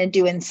what I'm going to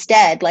do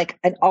instead, like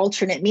an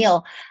alternate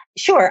meal.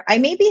 Sure, I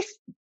maybe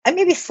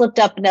slipped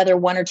up another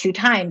 1 or 2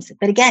 times.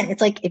 But again,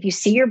 it's like, if you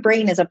see your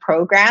brain as a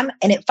program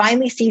and it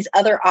finally sees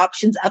other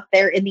options up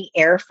there in the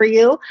air for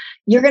you,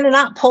 you're going to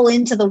not pull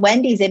into the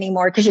Wendy's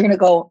anymore, because you're going to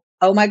go,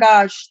 oh my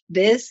gosh,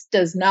 this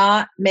does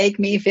not make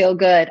me feel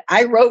good.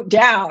 I wrote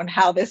down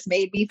how this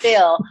made me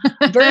feel,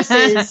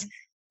 versus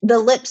the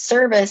lip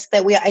service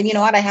that and you know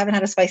what? I haven't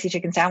had a spicy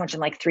chicken sandwich in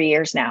like 3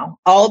 years now,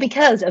 all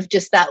because of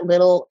just that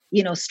little,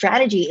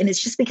 strategy. And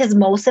it's just because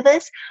most of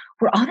us,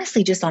 we're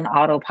honestly just on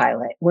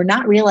autopilot. We're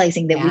not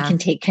realizing that we can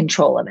take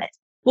control of it.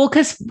 Well,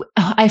 because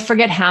I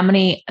forget how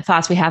many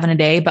thoughts we have in a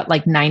day, but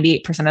like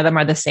 98% of them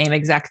are the same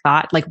exact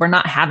thought. Like, we're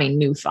not having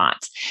new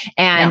thoughts.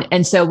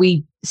 And so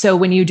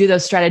when you do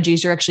those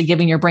strategies, you're actually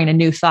giving your brain a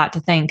new thought to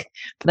think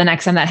for the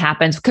next time that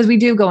happens. Because we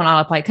do go on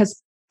autopilot,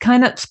 because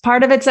kind of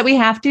part of it's that we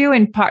have to,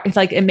 and part, it's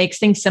like, it makes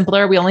things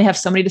simpler. We only have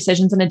so many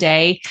decisions in a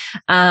day.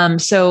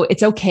 So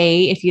it's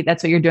okay if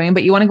that's what you're doing,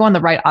 but you want to go on the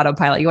right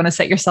autopilot. You want to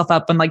set yourself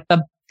up on like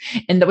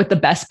with the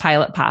best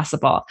pilot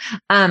possible.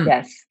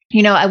 Yes.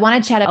 I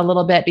want to chat a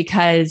little bit,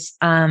 because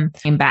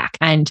came back,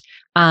 and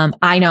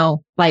I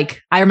know,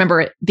 like, I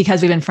remember it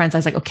because we've been friends. I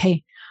was like,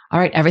 okay, all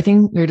right,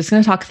 we're just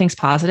going to talk things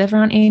positive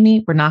around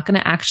Amy. We're not going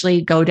to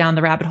actually go down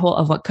the rabbit hole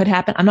of what could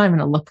happen. I'm not even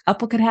going to look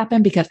up what could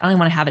happen, because I don't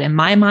want to have it in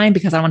my mind,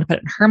 because I want to put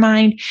it in her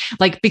mind,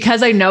 like,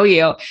 because I know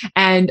you.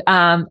 And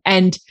I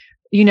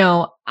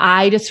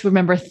just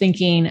remember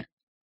thinking,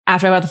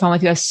 after I got off the phone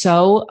with you, I was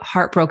so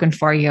heartbroken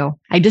for you.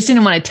 I just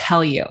didn't want to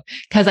tell you,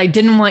 because I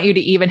didn't want you to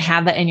even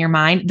have that in your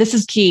mind. This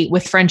is key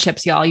with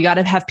friendships, y'all. You got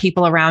to have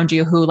people around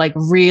you who, like,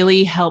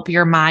 really help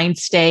your mind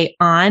stay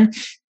on.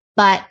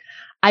 But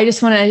I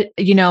just want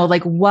to,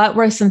 like, what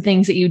were some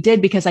things that you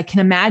did? Because I can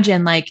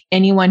imagine, like,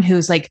 anyone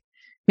who's like,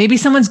 maybe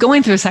someone's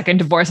going through a second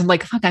divorce. I'm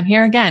like, fuck, I'm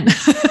here again.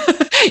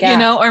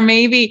 Or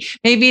maybe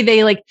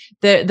they, like,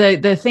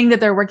 the thing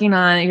that they're working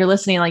on, you're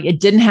listening, like, it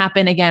didn't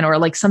happen again, or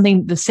like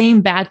the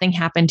same bad thing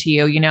happened to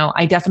you.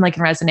 I definitely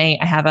can resonate.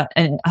 I have a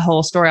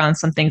whole story on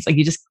some things, like,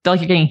 you just feel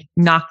like you're getting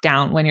knocked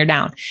down when you're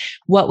down.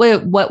 What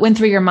went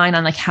through your mind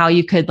on, like, how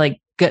you could, like,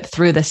 get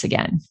through this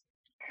again?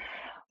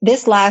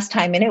 This last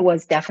time, and it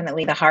was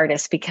definitely the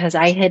hardest, because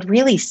I had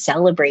really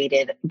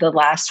celebrated the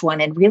last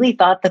one and really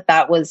thought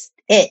that was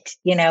it,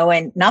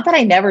 and not that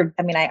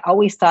I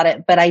always thought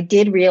it, but I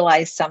did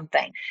realize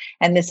something,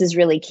 and this is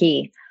really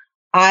key.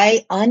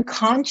 I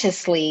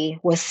unconsciously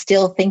was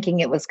still thinking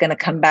it was going to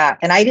come back.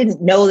 And I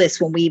didn't know this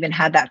when we even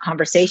had that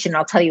conversation.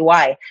 I'll tell you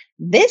why.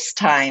 This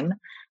time,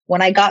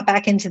 when I got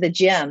back into the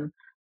gym,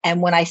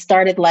 And when I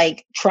started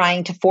like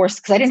trying to force,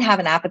 because I didn't have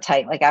an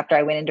appetite, like after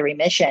I went into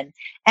remission,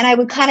 and I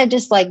would kind of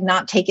just like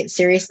not take it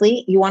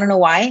seriously. You want to know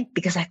why?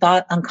 Because I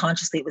thought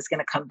unconsciously it was going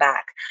to come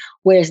back.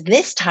 Whereas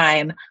this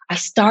time I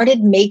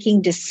started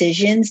making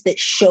decisions that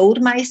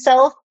showed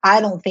myself, I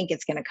don't think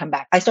it's going to come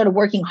back. I started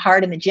working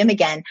hard in the gym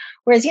again.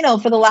 Whereas,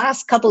 for the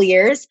last couple of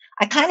years,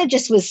 I kind of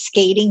just was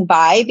skating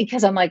by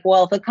because I'm like,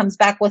 well, if it comes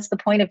back, what's the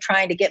point of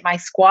trying to get my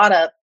squat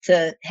up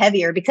to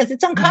heavier, because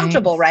it's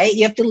uncomfortable, right?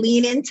 You have to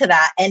lean into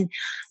that. And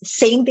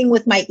same thing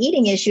with my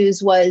eating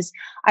issues was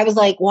I was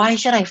like, why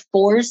should I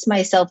force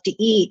myself to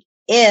eat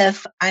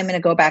if I'm going to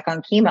go back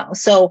on chemo?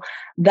 So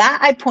that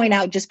I point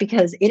out just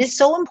because it is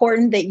so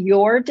important that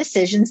your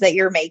decisions that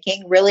you're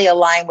making really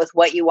align with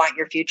what you want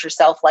your future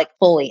self like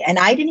fully. And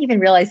I didn't even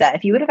realize that.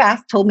 If you would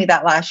have told me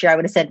that last year, I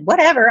would have said,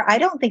 whatever, I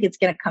don't think it's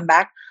going to come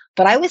back.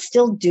 But I was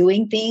still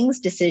doing things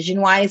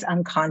decision-wise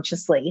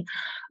unconsciously.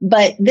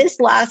 But this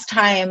last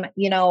time,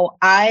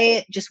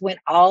 I just went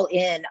all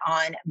in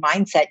on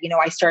mindset.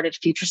 I started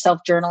future self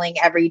journaling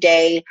every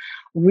day,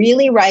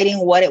 really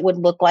writing what it would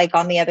look like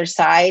on the other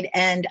side.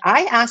 And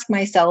I ask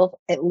myself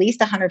at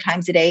least 100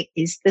 times a day,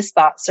 is this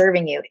thought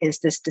serving you? Is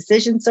this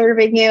decision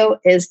serving you?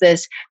 Is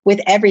this with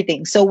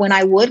everything? So when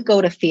I would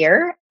go to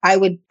fear,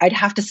 I'd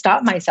have to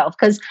stop myself,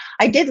 because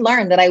I did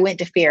learn that I went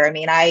to fear. I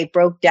mean, I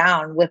broke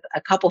down with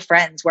a couple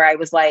friends where I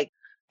was like,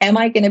 am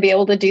I going to be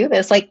able to do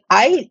this? Like,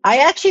 I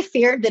actually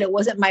feared that it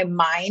wasn't my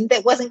mind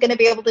that wasn't going to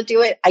be able to do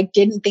it. I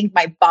didn't think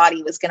my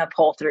body was going to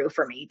pull through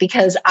for me,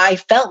 because I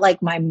felt like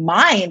my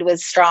mind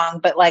was strong,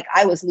 but like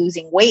I was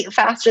losing weight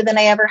faster than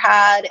I ever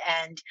had.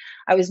 And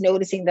I was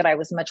noticing that I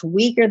was much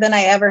weaker than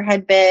I ever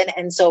had been.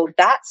 And so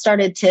that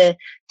started to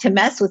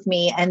mess with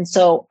me. And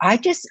so I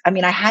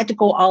had to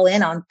go all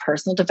in on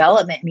personal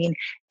development. I mean,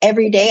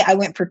 every day I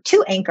went for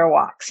 2 anchor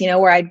walks,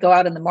 where I'd go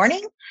out in the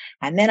morning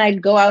and then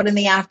I'd go out in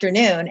the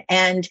afternoon.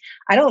 And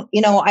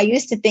I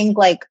used to think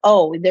like,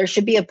 oh, there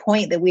should be a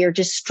point that we are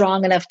just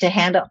strong enough to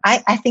handle.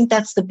 I think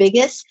that's the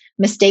biggest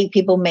mistake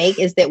people make,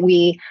 is that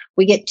we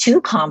get too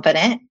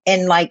confident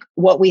in like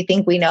what we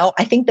think we know.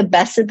 I think the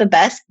best of the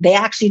best, they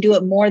actually do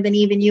it more than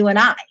even you and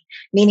I,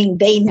 meaning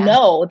they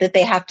know that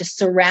they have to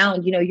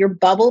surround, your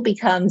bubble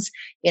becomes,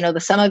 the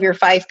sum of your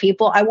 5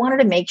 people. I wanted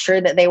to make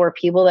sure that they were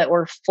people that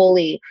were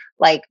fully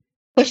like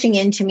pushing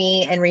into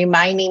me and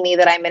reminding me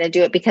that I'm going to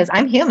do it, because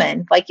I'm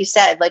human. Like you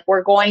said, like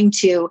we're going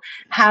to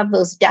have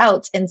those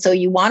doubts. And so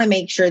you want to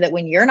make sure that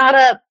when you're not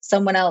up,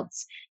 someone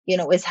else,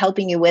 is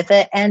helping you with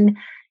it. And,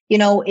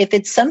 if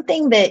it's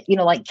something that,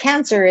 like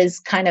cancer is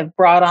kind of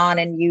brought on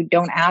and you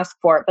don't ask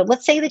for it, but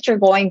let's say that you're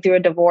going through a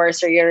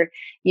divorce, or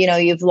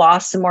you've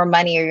lost some more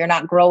money, or you're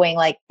not growing,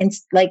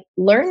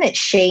 learn that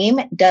shame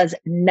does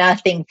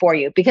nothing for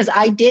you. Because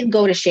I did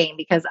go to shame,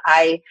 because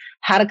I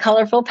had a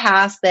colorful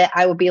past that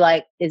I would be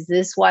like, is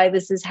this why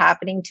this is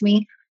happening to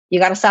me? You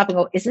got to stop and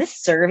go, is this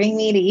serving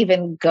me to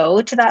even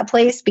go to that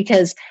place?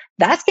 Because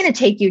that's going to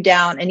take you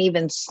down an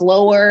even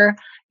slower,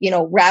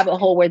 rabbit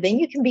hole, where then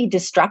you can be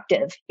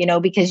destructive,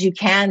 because you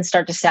can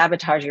start to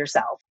sabotage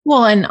yourself.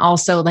 Well, and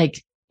also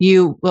like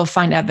you will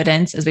find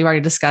evidence, as we've already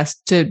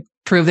discussed, to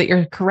prove that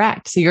you're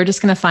correct. So you're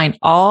just going to find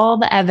all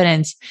the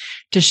evidence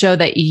to show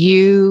that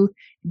you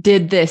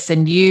did this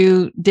and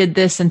you did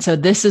this. And so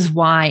this is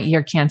why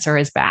your cancer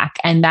is back.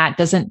 And that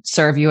doesn't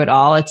serve you at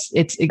all. Right.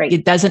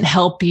 It doesn't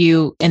help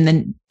you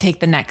take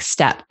the next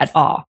step at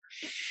all.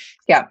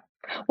 Yeah.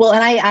 Well,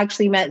 and I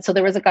actually so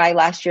there was a guy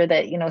last year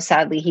that,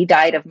 sadly he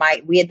died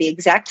we had the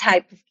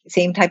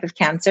same type of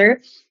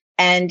cancer,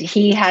 and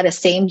he had a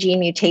same gene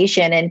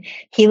mutation, and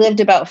he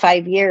lived about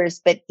 5 years,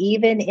 but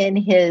even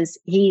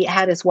he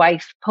had his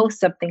wife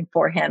post something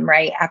for him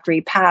right after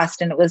he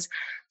passed. And it was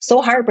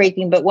so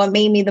heartbreaking. But what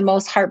made me the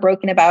most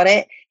heartbroken about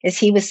it is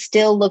he was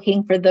still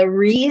looking for the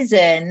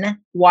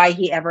reason why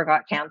he ever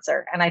got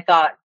cancer. And I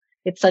thought,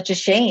 it's such a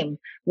shame.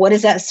 What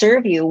does that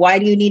serve you? Why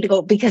do you need to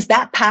go? Because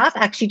that path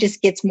actually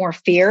just gets more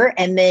fear,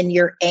 and then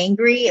you're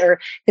angry,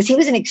 because he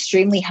was an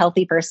extremely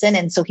healthy person.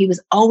 And so he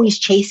was always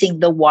chasing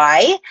the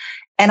why.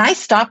 And I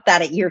stopped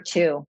that at year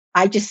 2.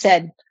 I just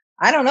said,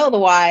 I don't know the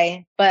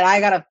why, but I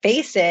got to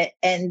face it.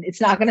 And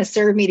it's not going to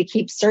serve me to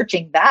keep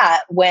searching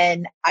that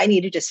when I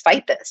need to just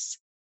fight this.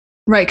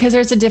 Right. Because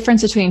there's a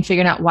difference between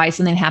figuring out why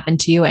something happened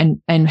to you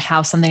and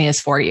how something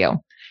is for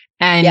you.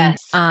 And,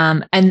 yes.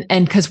 And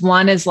because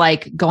one is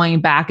like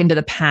going back into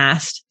the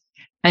past,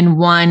 and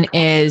one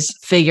is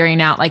figuring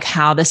out like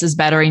how this is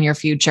bettering your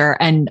future.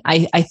 And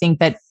I think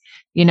that,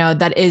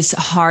 that is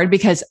hard,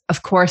 because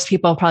of course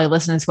people probably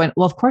listen to this going,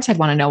 well, of course I'd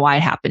want to know why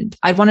it happened.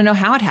 I'd want to know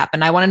how it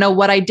happened. I want to know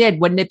what I did.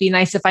 Wouldn't it be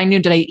nice if I knew?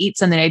 Did I eat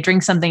something? Did I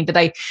drink something? Did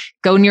I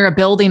go near a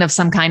building of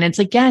some kind? And it's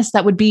like, yes,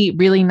 that would be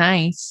really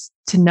nice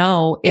to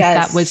know if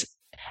that was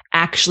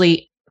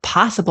actually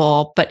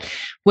possible. But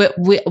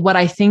what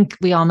I think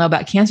we all know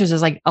about cancers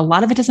is like a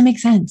lot of it doesn't make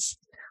sense.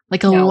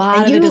 Like a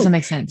lot of it doesn't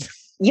make sense.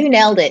 You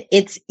nailed it.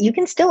 You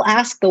can still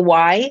ask the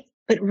why,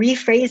 but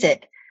rephrase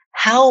it.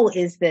 How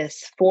is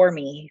this for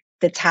me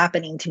that's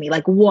happening to me?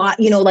 Like what,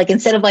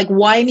 instead of like,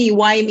 why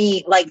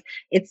me? Like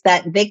it's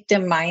that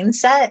victim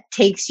mindset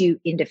takes you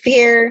into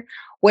fear,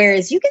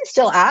 Whereas you can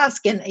still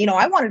ask. And,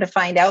 I wanted to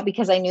find out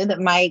because I knew that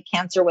my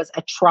cancer was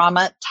a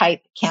trauma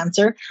type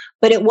cancer,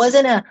 but it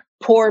wasn't a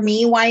poor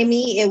me, why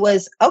me? It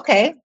was,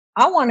 okay,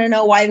 I want to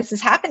know why this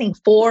is happening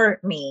for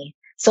me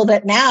so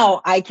that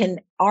now I can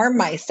arm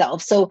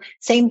myself. So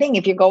same thing,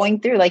 if you're going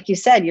through, like you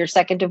said, your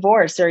second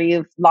divorce, or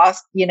you've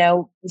lost,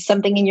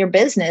 something in your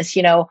business,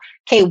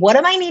 okay, what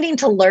am I needing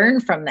to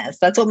learn from this?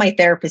 That's what my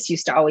therapist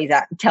used to always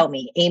tell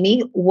me, Amy,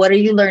 what are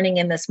you learning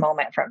in this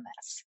moment from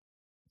this?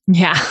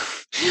 Yeah.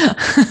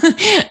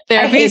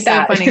 Therapy is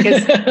so funny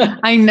because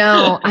I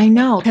know.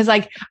 Cause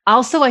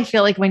also I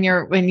feel like when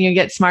you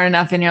get smart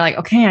enough and you're like,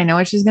 okay, I know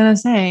what she's going to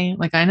say.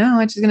 Like, I know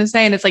what she's going to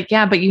say. And it's like,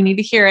 yeah, but you need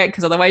to hear it,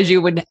 because otherwise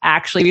you would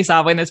actually be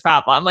solving this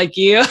problem. Like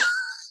you.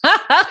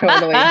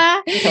 Totally.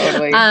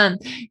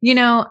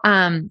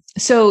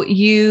 So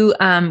you,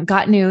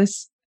 got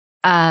news,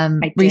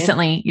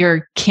 recently.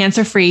 You're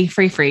cancer-free,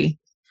 free.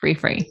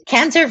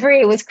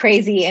 Cancer-free. It was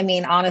crazy. I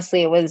mean,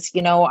 honestly, it was,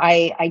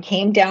 I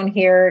came down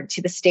here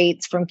to the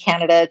States from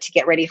Canada to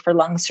get ready for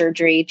lung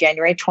surgery.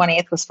 January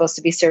 20th was supposed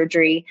to be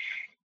surgery.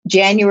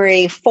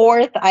 January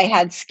 4th, I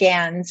had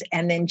scans.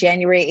 And then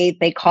January 8th,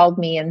 they called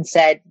me and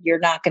said, you're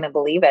not going to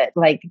believe it.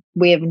 Like,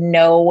 we have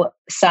no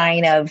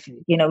sign of,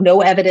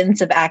 no evidence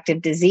of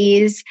active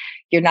disease.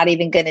 You're not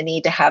even going to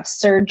need to have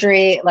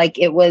surgery. Like,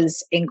 it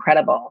was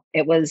incredible.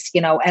 It was,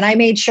 and I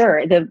made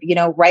sure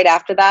right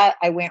after that,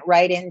 I went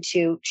right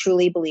into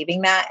truly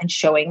believing that and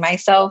showing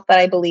myself that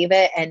I believe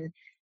it, and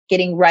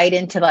getting right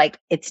into like,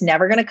 it's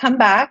never going to come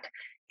back.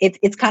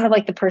 It's kind of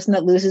like the person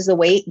that loses the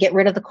weight, get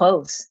rid of the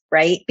clothes,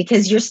 right?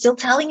 Because you're still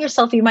telling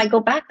yourself you might go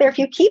back there if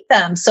you keep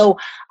them. So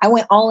I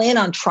went all in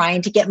on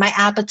trying to get my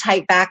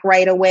appetite back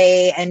right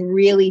away, and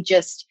really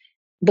just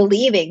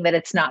believing that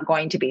it's not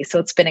going to be. So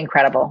it's been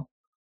incredible.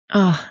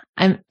 Oh,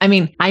 I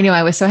know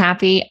I was so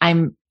happy.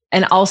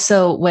 And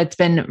also what's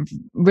been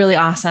really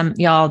awesome,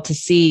 y'all, to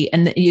see,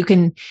 and you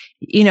can,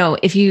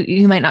 if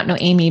you might not know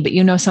Amy, but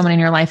someone in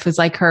your life who's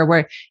like her,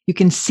 where you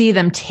can see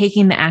them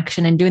taking the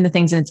action and doing the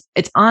things, and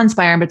it's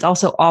awe-inspiring, but it's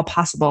also all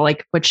possible,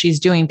 like what she's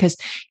doing. Because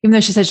even though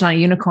she said she's not a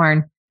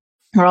unicorn,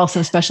 we're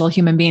also special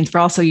human beings.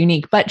 We're also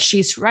unique, but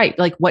she's right.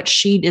 Like, what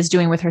she is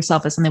doing with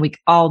herself is something we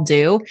all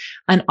do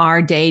on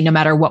our day, no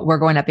matter what we're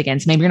going up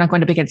against. Maybe you're not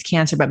going up against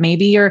cancer, but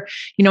maybe you're,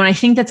 and I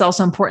think that's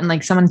also important.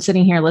 Like, someone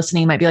sitting here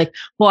listening might be like,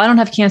 well, I don't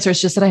have cancer.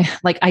 It's just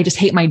that I just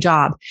hate my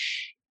job.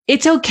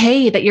 It's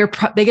okay that your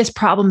biggest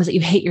problem is that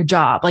you hate your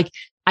job. Like,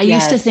 I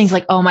used to think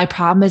like, oh, my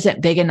problem isn't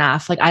big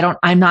enough. Like,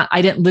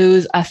 I didn't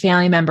lose a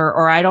family member,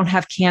 or I don't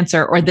have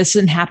cancer, or this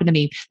didn't happen to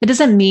me. That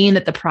doesn't mean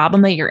that the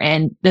problem that you're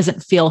in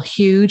doesn't feel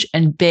huge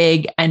and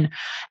big and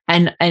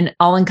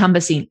all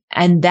encompassing.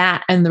 And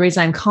the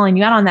reason I'm calling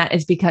you out on that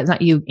is because,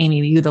 not you,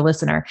 Amy, you, the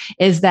listener,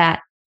 is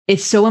that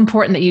it's so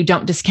important that you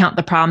don't discount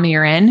the problem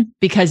you're in,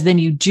 because then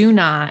you do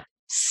not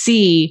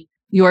see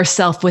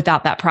yourself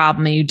without that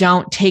problem, and you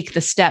don't take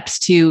the steps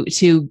to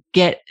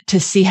get to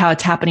see how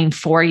it's happening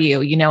for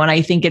you, and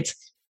I think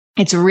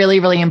it's really,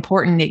 really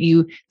important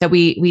that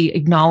we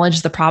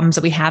acknowledge the problems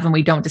that we have, and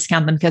we don't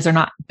discount them because they're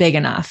not big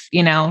enough,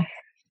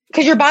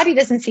 Because your body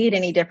doesn't see it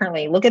any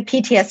differently. Look at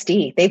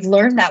PTSD. They've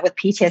learned that with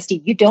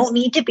PTSD. You don't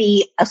need to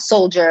be a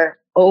soldier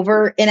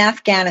over in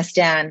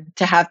Afghanistan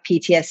to have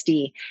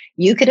PTSD.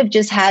 You could have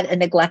just had a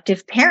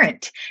neglective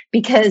parent,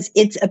 because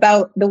it's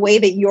about the way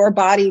that your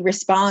body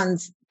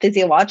responds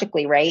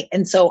physiologically, right?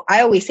 And so I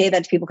always say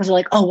that to people, because they're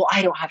like, oh, well,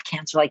 I don't have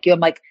cancer like you. I'm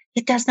like,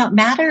 it does not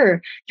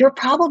matter. Your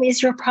problem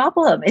is your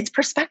problem. It's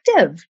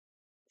perspective.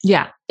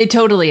 Yeah, it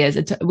totally is.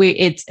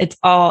 It's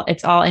all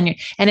in you,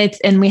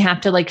 and we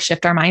have to like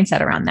shift our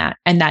mindset around that.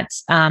 And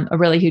that's a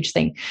really huge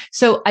thing.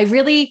 So I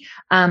really,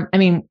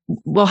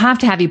 we'll have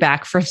to have you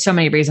back for so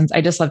many reasons.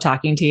 I just love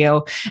talking to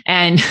you,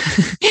 and,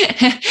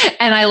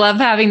 and I love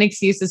having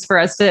excuses for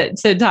us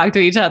to talk to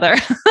each other.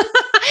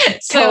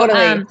 So,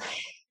 totally.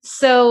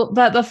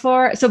 But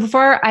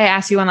before I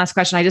ask you one last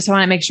question, I just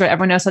want to make sure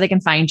everyone knows how they can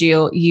find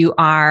you. You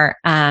are,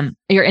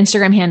 your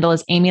Instagram handle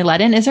is Amy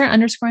Ledeen. Is there an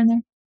underscore in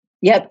there?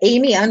 Yep.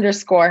 Amy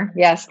 _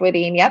 Yes.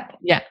 Ledeen. Yep.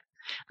 Yeah.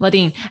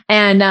 Ledeen.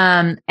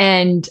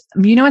 And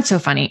what's so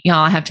funny? Y'all,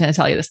 I have to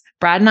tell you this.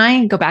 Brad and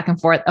I go back and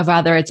forth of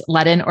whether it's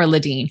Ledeen or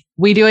Ledeen.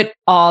 We do it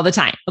all the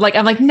time. Like,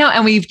 I'm like, no.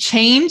 And we've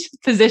changed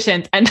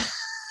positions, and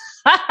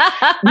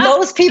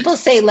most people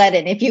say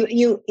Ledeen. If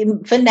you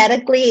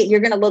phonetically,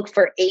 you're going to look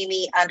for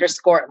Amy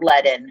 _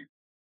 Ledeen.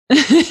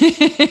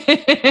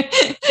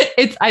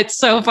 It's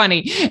so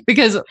funny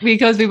because we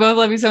both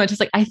love you so much.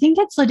 It's like, I think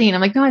it's Ledeen. I'm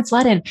like, no, it's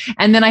Ledeen.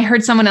 And then I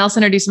heard someone else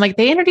introduce him. Like,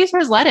 they introduced her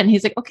as Ledeen.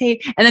 He's like, okay.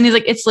 And then he's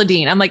like, it's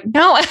Ledeen. I'm like,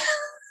 no.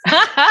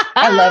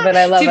 I love it.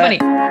 I love Too it.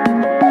 Funny.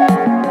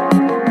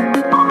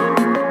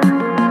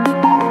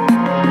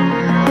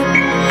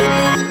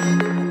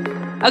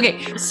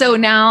 Okay. So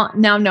now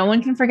no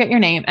one can forget your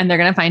name, and they're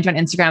going to find you on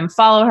Instagram,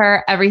 follow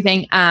her,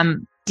 everything.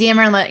 DM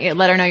her and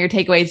let her know your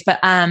takeaways. But,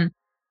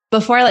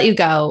 before I let you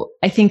go,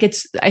 I think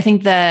it's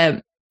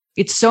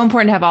so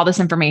important to have all this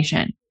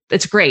information,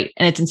 it's great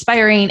and it's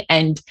inspiring.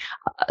 And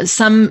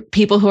some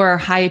people who are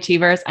high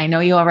achievers, I know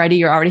you're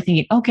already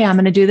thinking, okay, I'm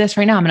going to do this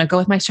right now. I'm going to go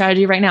with my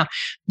strategy right now.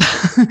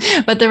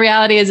 But the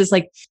reality is, it's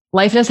like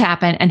life does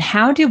happen. And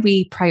how do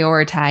we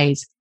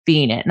prioritize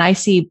being it? And I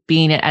see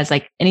being it as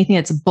like anything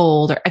that's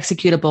bold or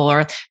executable,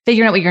 or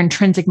figuring out what your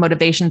intrinsic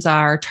motivations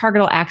are,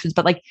 targetable actions.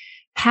 But like,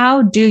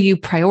 how do you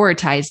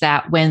prioritize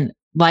that when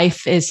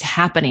life is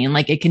happening?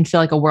 Like, it can feel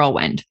like a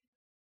whirlwind.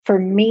 For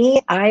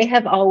me, I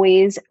have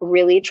always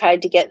really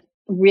tried to get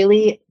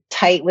really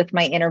tight with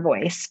my inner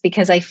voice,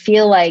 because I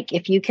feel like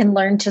if you can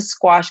learn to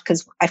squash,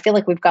 because I feel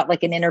like we've got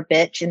like an inner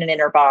bitch and an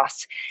inner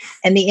boss.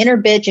 And the inner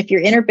bitch, if your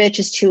inner bitch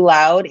is too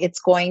loud, it's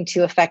going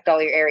to affect all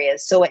your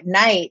areas. So at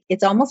night,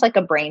 it's almost like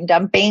a brain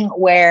dumping,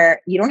 where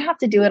you don't have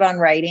to do it on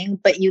writing,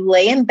 but you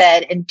lay in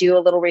bed and do a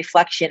little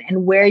reflection.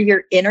 And where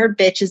your inner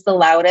bitch is the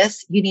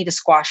loudest, you need to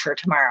squash her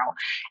tomorrow.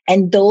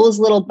 And those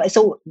little,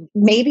 so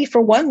maybe for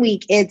 1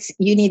 week, it's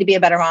you need to be a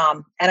better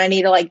mom, and I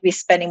need to like be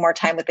spending more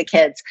time with the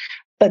kids.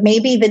 But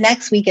maybe the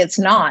next week it's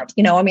not,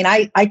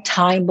 I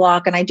time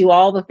block and I do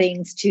all the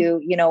things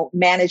to,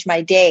 manage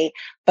my day.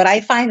 But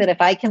I find that if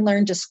I can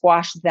learn to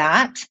squash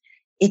that,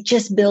 it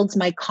just builds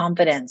my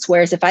confidence.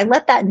 Whereas if I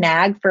let that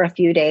nag for a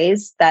few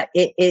days, that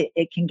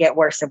it can get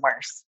worse and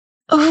worse.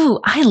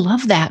 Oh, I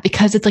love that,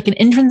 because it's like an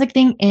intrinsic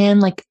thing and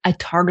like a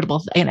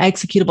targetable, an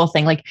executable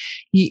thing. Like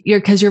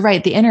because you're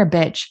right. The inner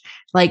bitch,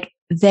 like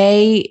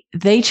they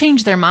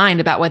change their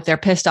mind about what they're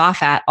pissed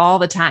off at all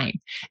the time.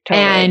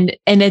 Totally.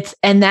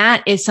 And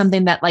that is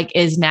something that like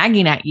is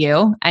nagging at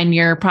you, and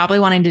you're probably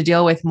wanting to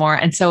deal with more.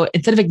 And so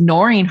instead of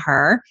ignoring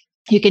her,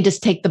 you can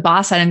just take the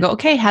boss side and go,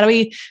 okay, how do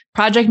we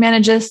project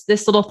manage this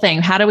little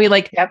thing? How do we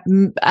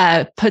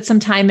put some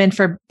time in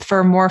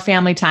for more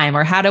family time?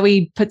 Or how do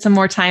we put some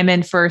more time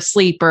in for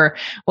sleep or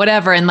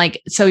whatever? And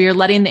like, so you're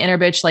letting the inner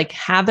bitch like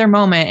have their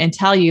moment and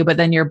tell you, but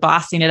then you're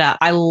bossing it up.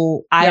 I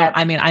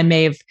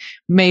may have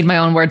made my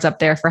own words up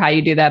there for how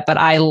you do that, but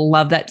I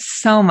love that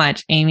so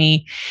much,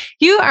 Amy.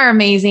 You are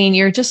amazing.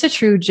 You're just a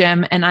true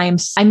gem. And I'm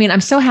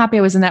so happy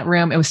I was in that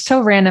room. It was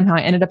so random how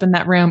I ended up in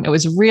that room. It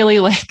was really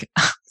like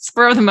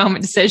spur of the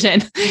moment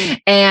decision.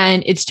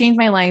 And it's changed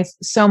my life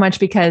so much,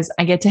 because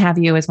I get to have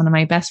you as one of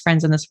my best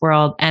friends in this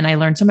world. And I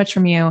learned so much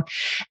from you.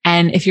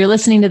 And if you're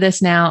listening to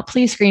this now,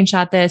 please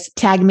screenshot this,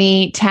 tag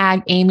me,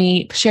 tag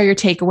Amy, share your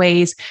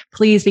takeaways,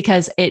 please,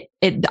 because it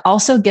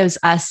also gives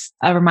us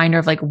a reminder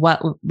of like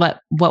what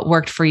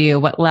worked for you,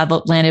 what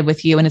level landed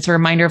with you. And it's a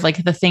reminder of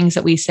like the things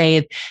that we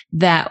say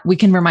that we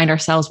can remind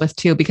ourselves with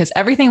too, because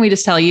everything we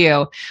just tell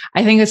you,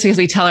 I think it's because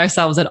we tell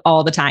ourselves it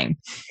all the time.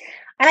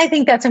 And I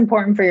think that's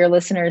important for your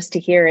listeners to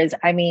hear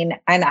and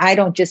I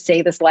don't just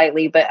say this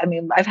lightly, but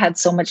I've had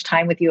so much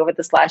time with you over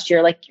this last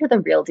year. Like, you're the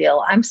real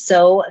deal. I'm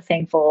so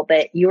thankful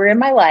that you were in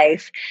my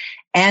life.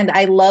 And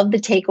I love the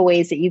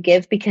takeaways that you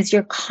give, because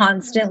you're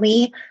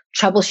constantly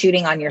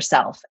troubleshooting on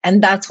yourself.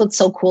 And that's what's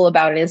so cool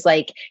about it, is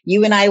like,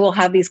 you and I will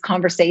have these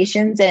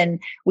conversations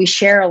and we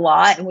share a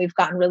lot, and we've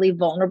gotten really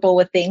vulnerable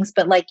with things,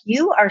 but like,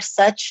 you are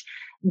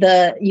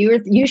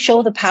you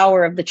show the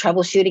power of the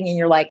troubleshooting, and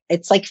you're like,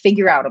 it's like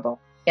figure outable.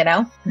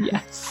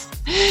 Yes.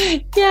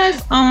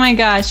 Oh my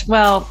gosh.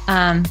 Well,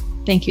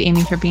 thank you,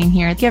 Amy, for being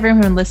here. Thank you,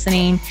 everyone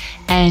listening.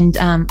 And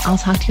I'll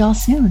talk to you all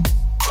soon.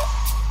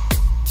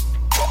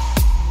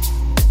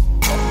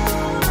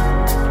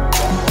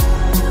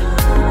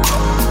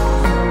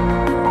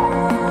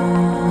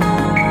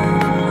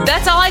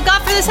 That's all I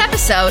got for this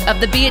episode of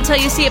the Be It Till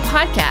You See It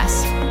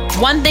podcast.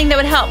 One thing that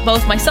would help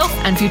both myself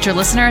and future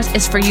listeners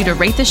is for you to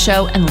rate the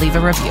show and leave a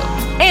review.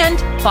 And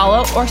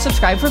follow or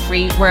subscribe for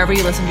free wherever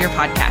you listen to your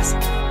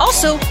podcast.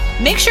 Also,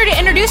 make sure to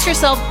introduce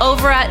yourself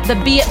over at the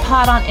Be It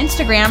Pod on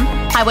Instagram.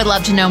 I would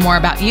love to know more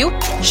about you.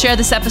 Share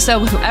this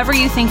episode with whoever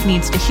you think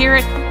needs to hear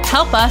it.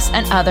 Help us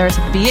and others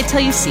be it till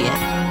you see it.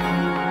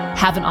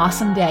 Have an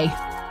awesome day.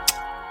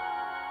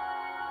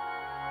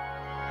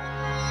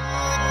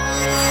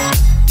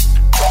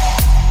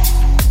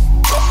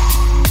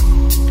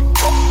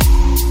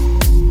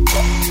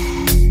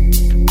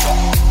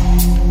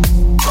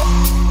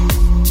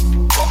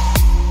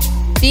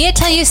 Be It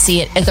Till You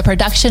See It is a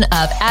production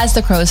of As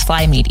the Crows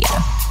Fly Media.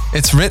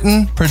 It's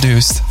written,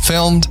 produced,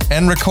 filmed,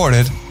 and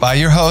recorded by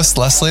your host,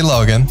 Leslie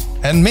Logan,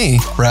 and me,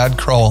 Brad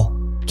Kroll.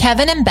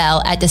 Kevin and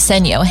Belle at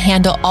Desenio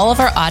handle all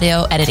of our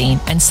audio editing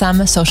and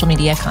some social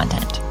media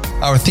content.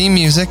 Our theme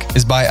music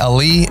is by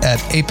Ali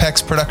at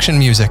Apex Production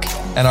Music,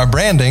 and our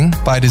branding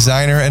by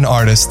designer and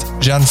artist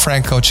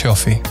Gianfranco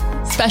Cioffi.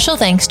 Special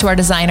thanks to our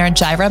designer,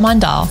 Jaira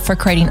Mondal, for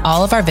creating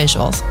all of our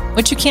visuals,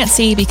 which you can't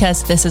see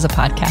because this is a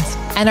podcast,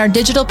 and our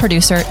digital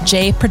producer,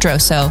 Jay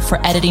Pedroso,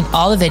 for editing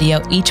all the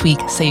video each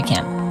week so you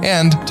can.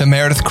 And to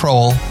Meredith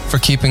Kroll for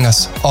keeping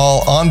us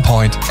all on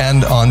point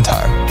and on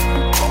time.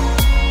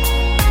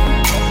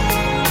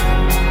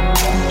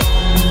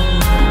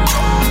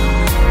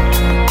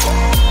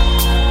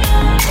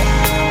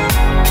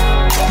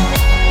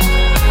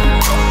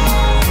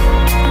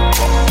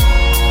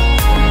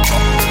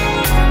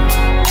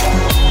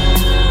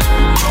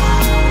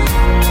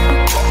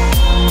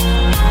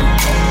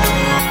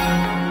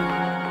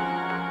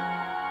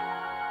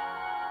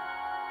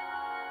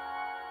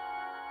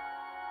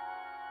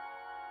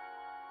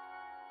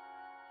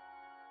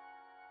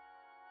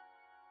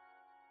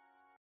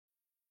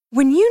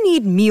 When you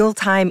need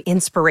mealtime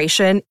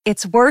inspiration,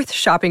 it's worth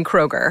shopping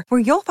Kroger, where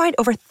you'll find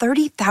over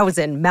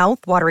 30,000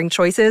 mouth-watering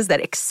choices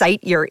that excite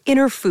your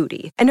inner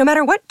foodie. And no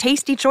matter what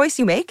tasty choice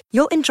you make,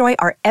 you'll enjoy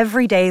our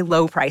everyday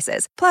low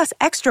prices, plus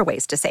extra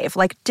ways to save,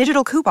 like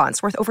digital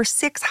coupons worth over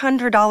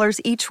 $600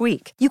 each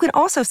week. You can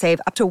also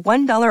save up to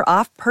 $1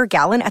 off per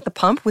gallon at the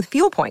pump with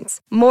fuel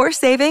points. More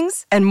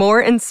savings and more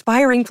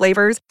inspiring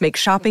flavors make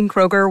shopping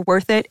Kroger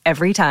worth it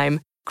every time.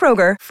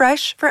 Kroger,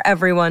 fresh for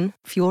everyone.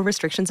 Fuel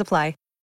restrictions apply.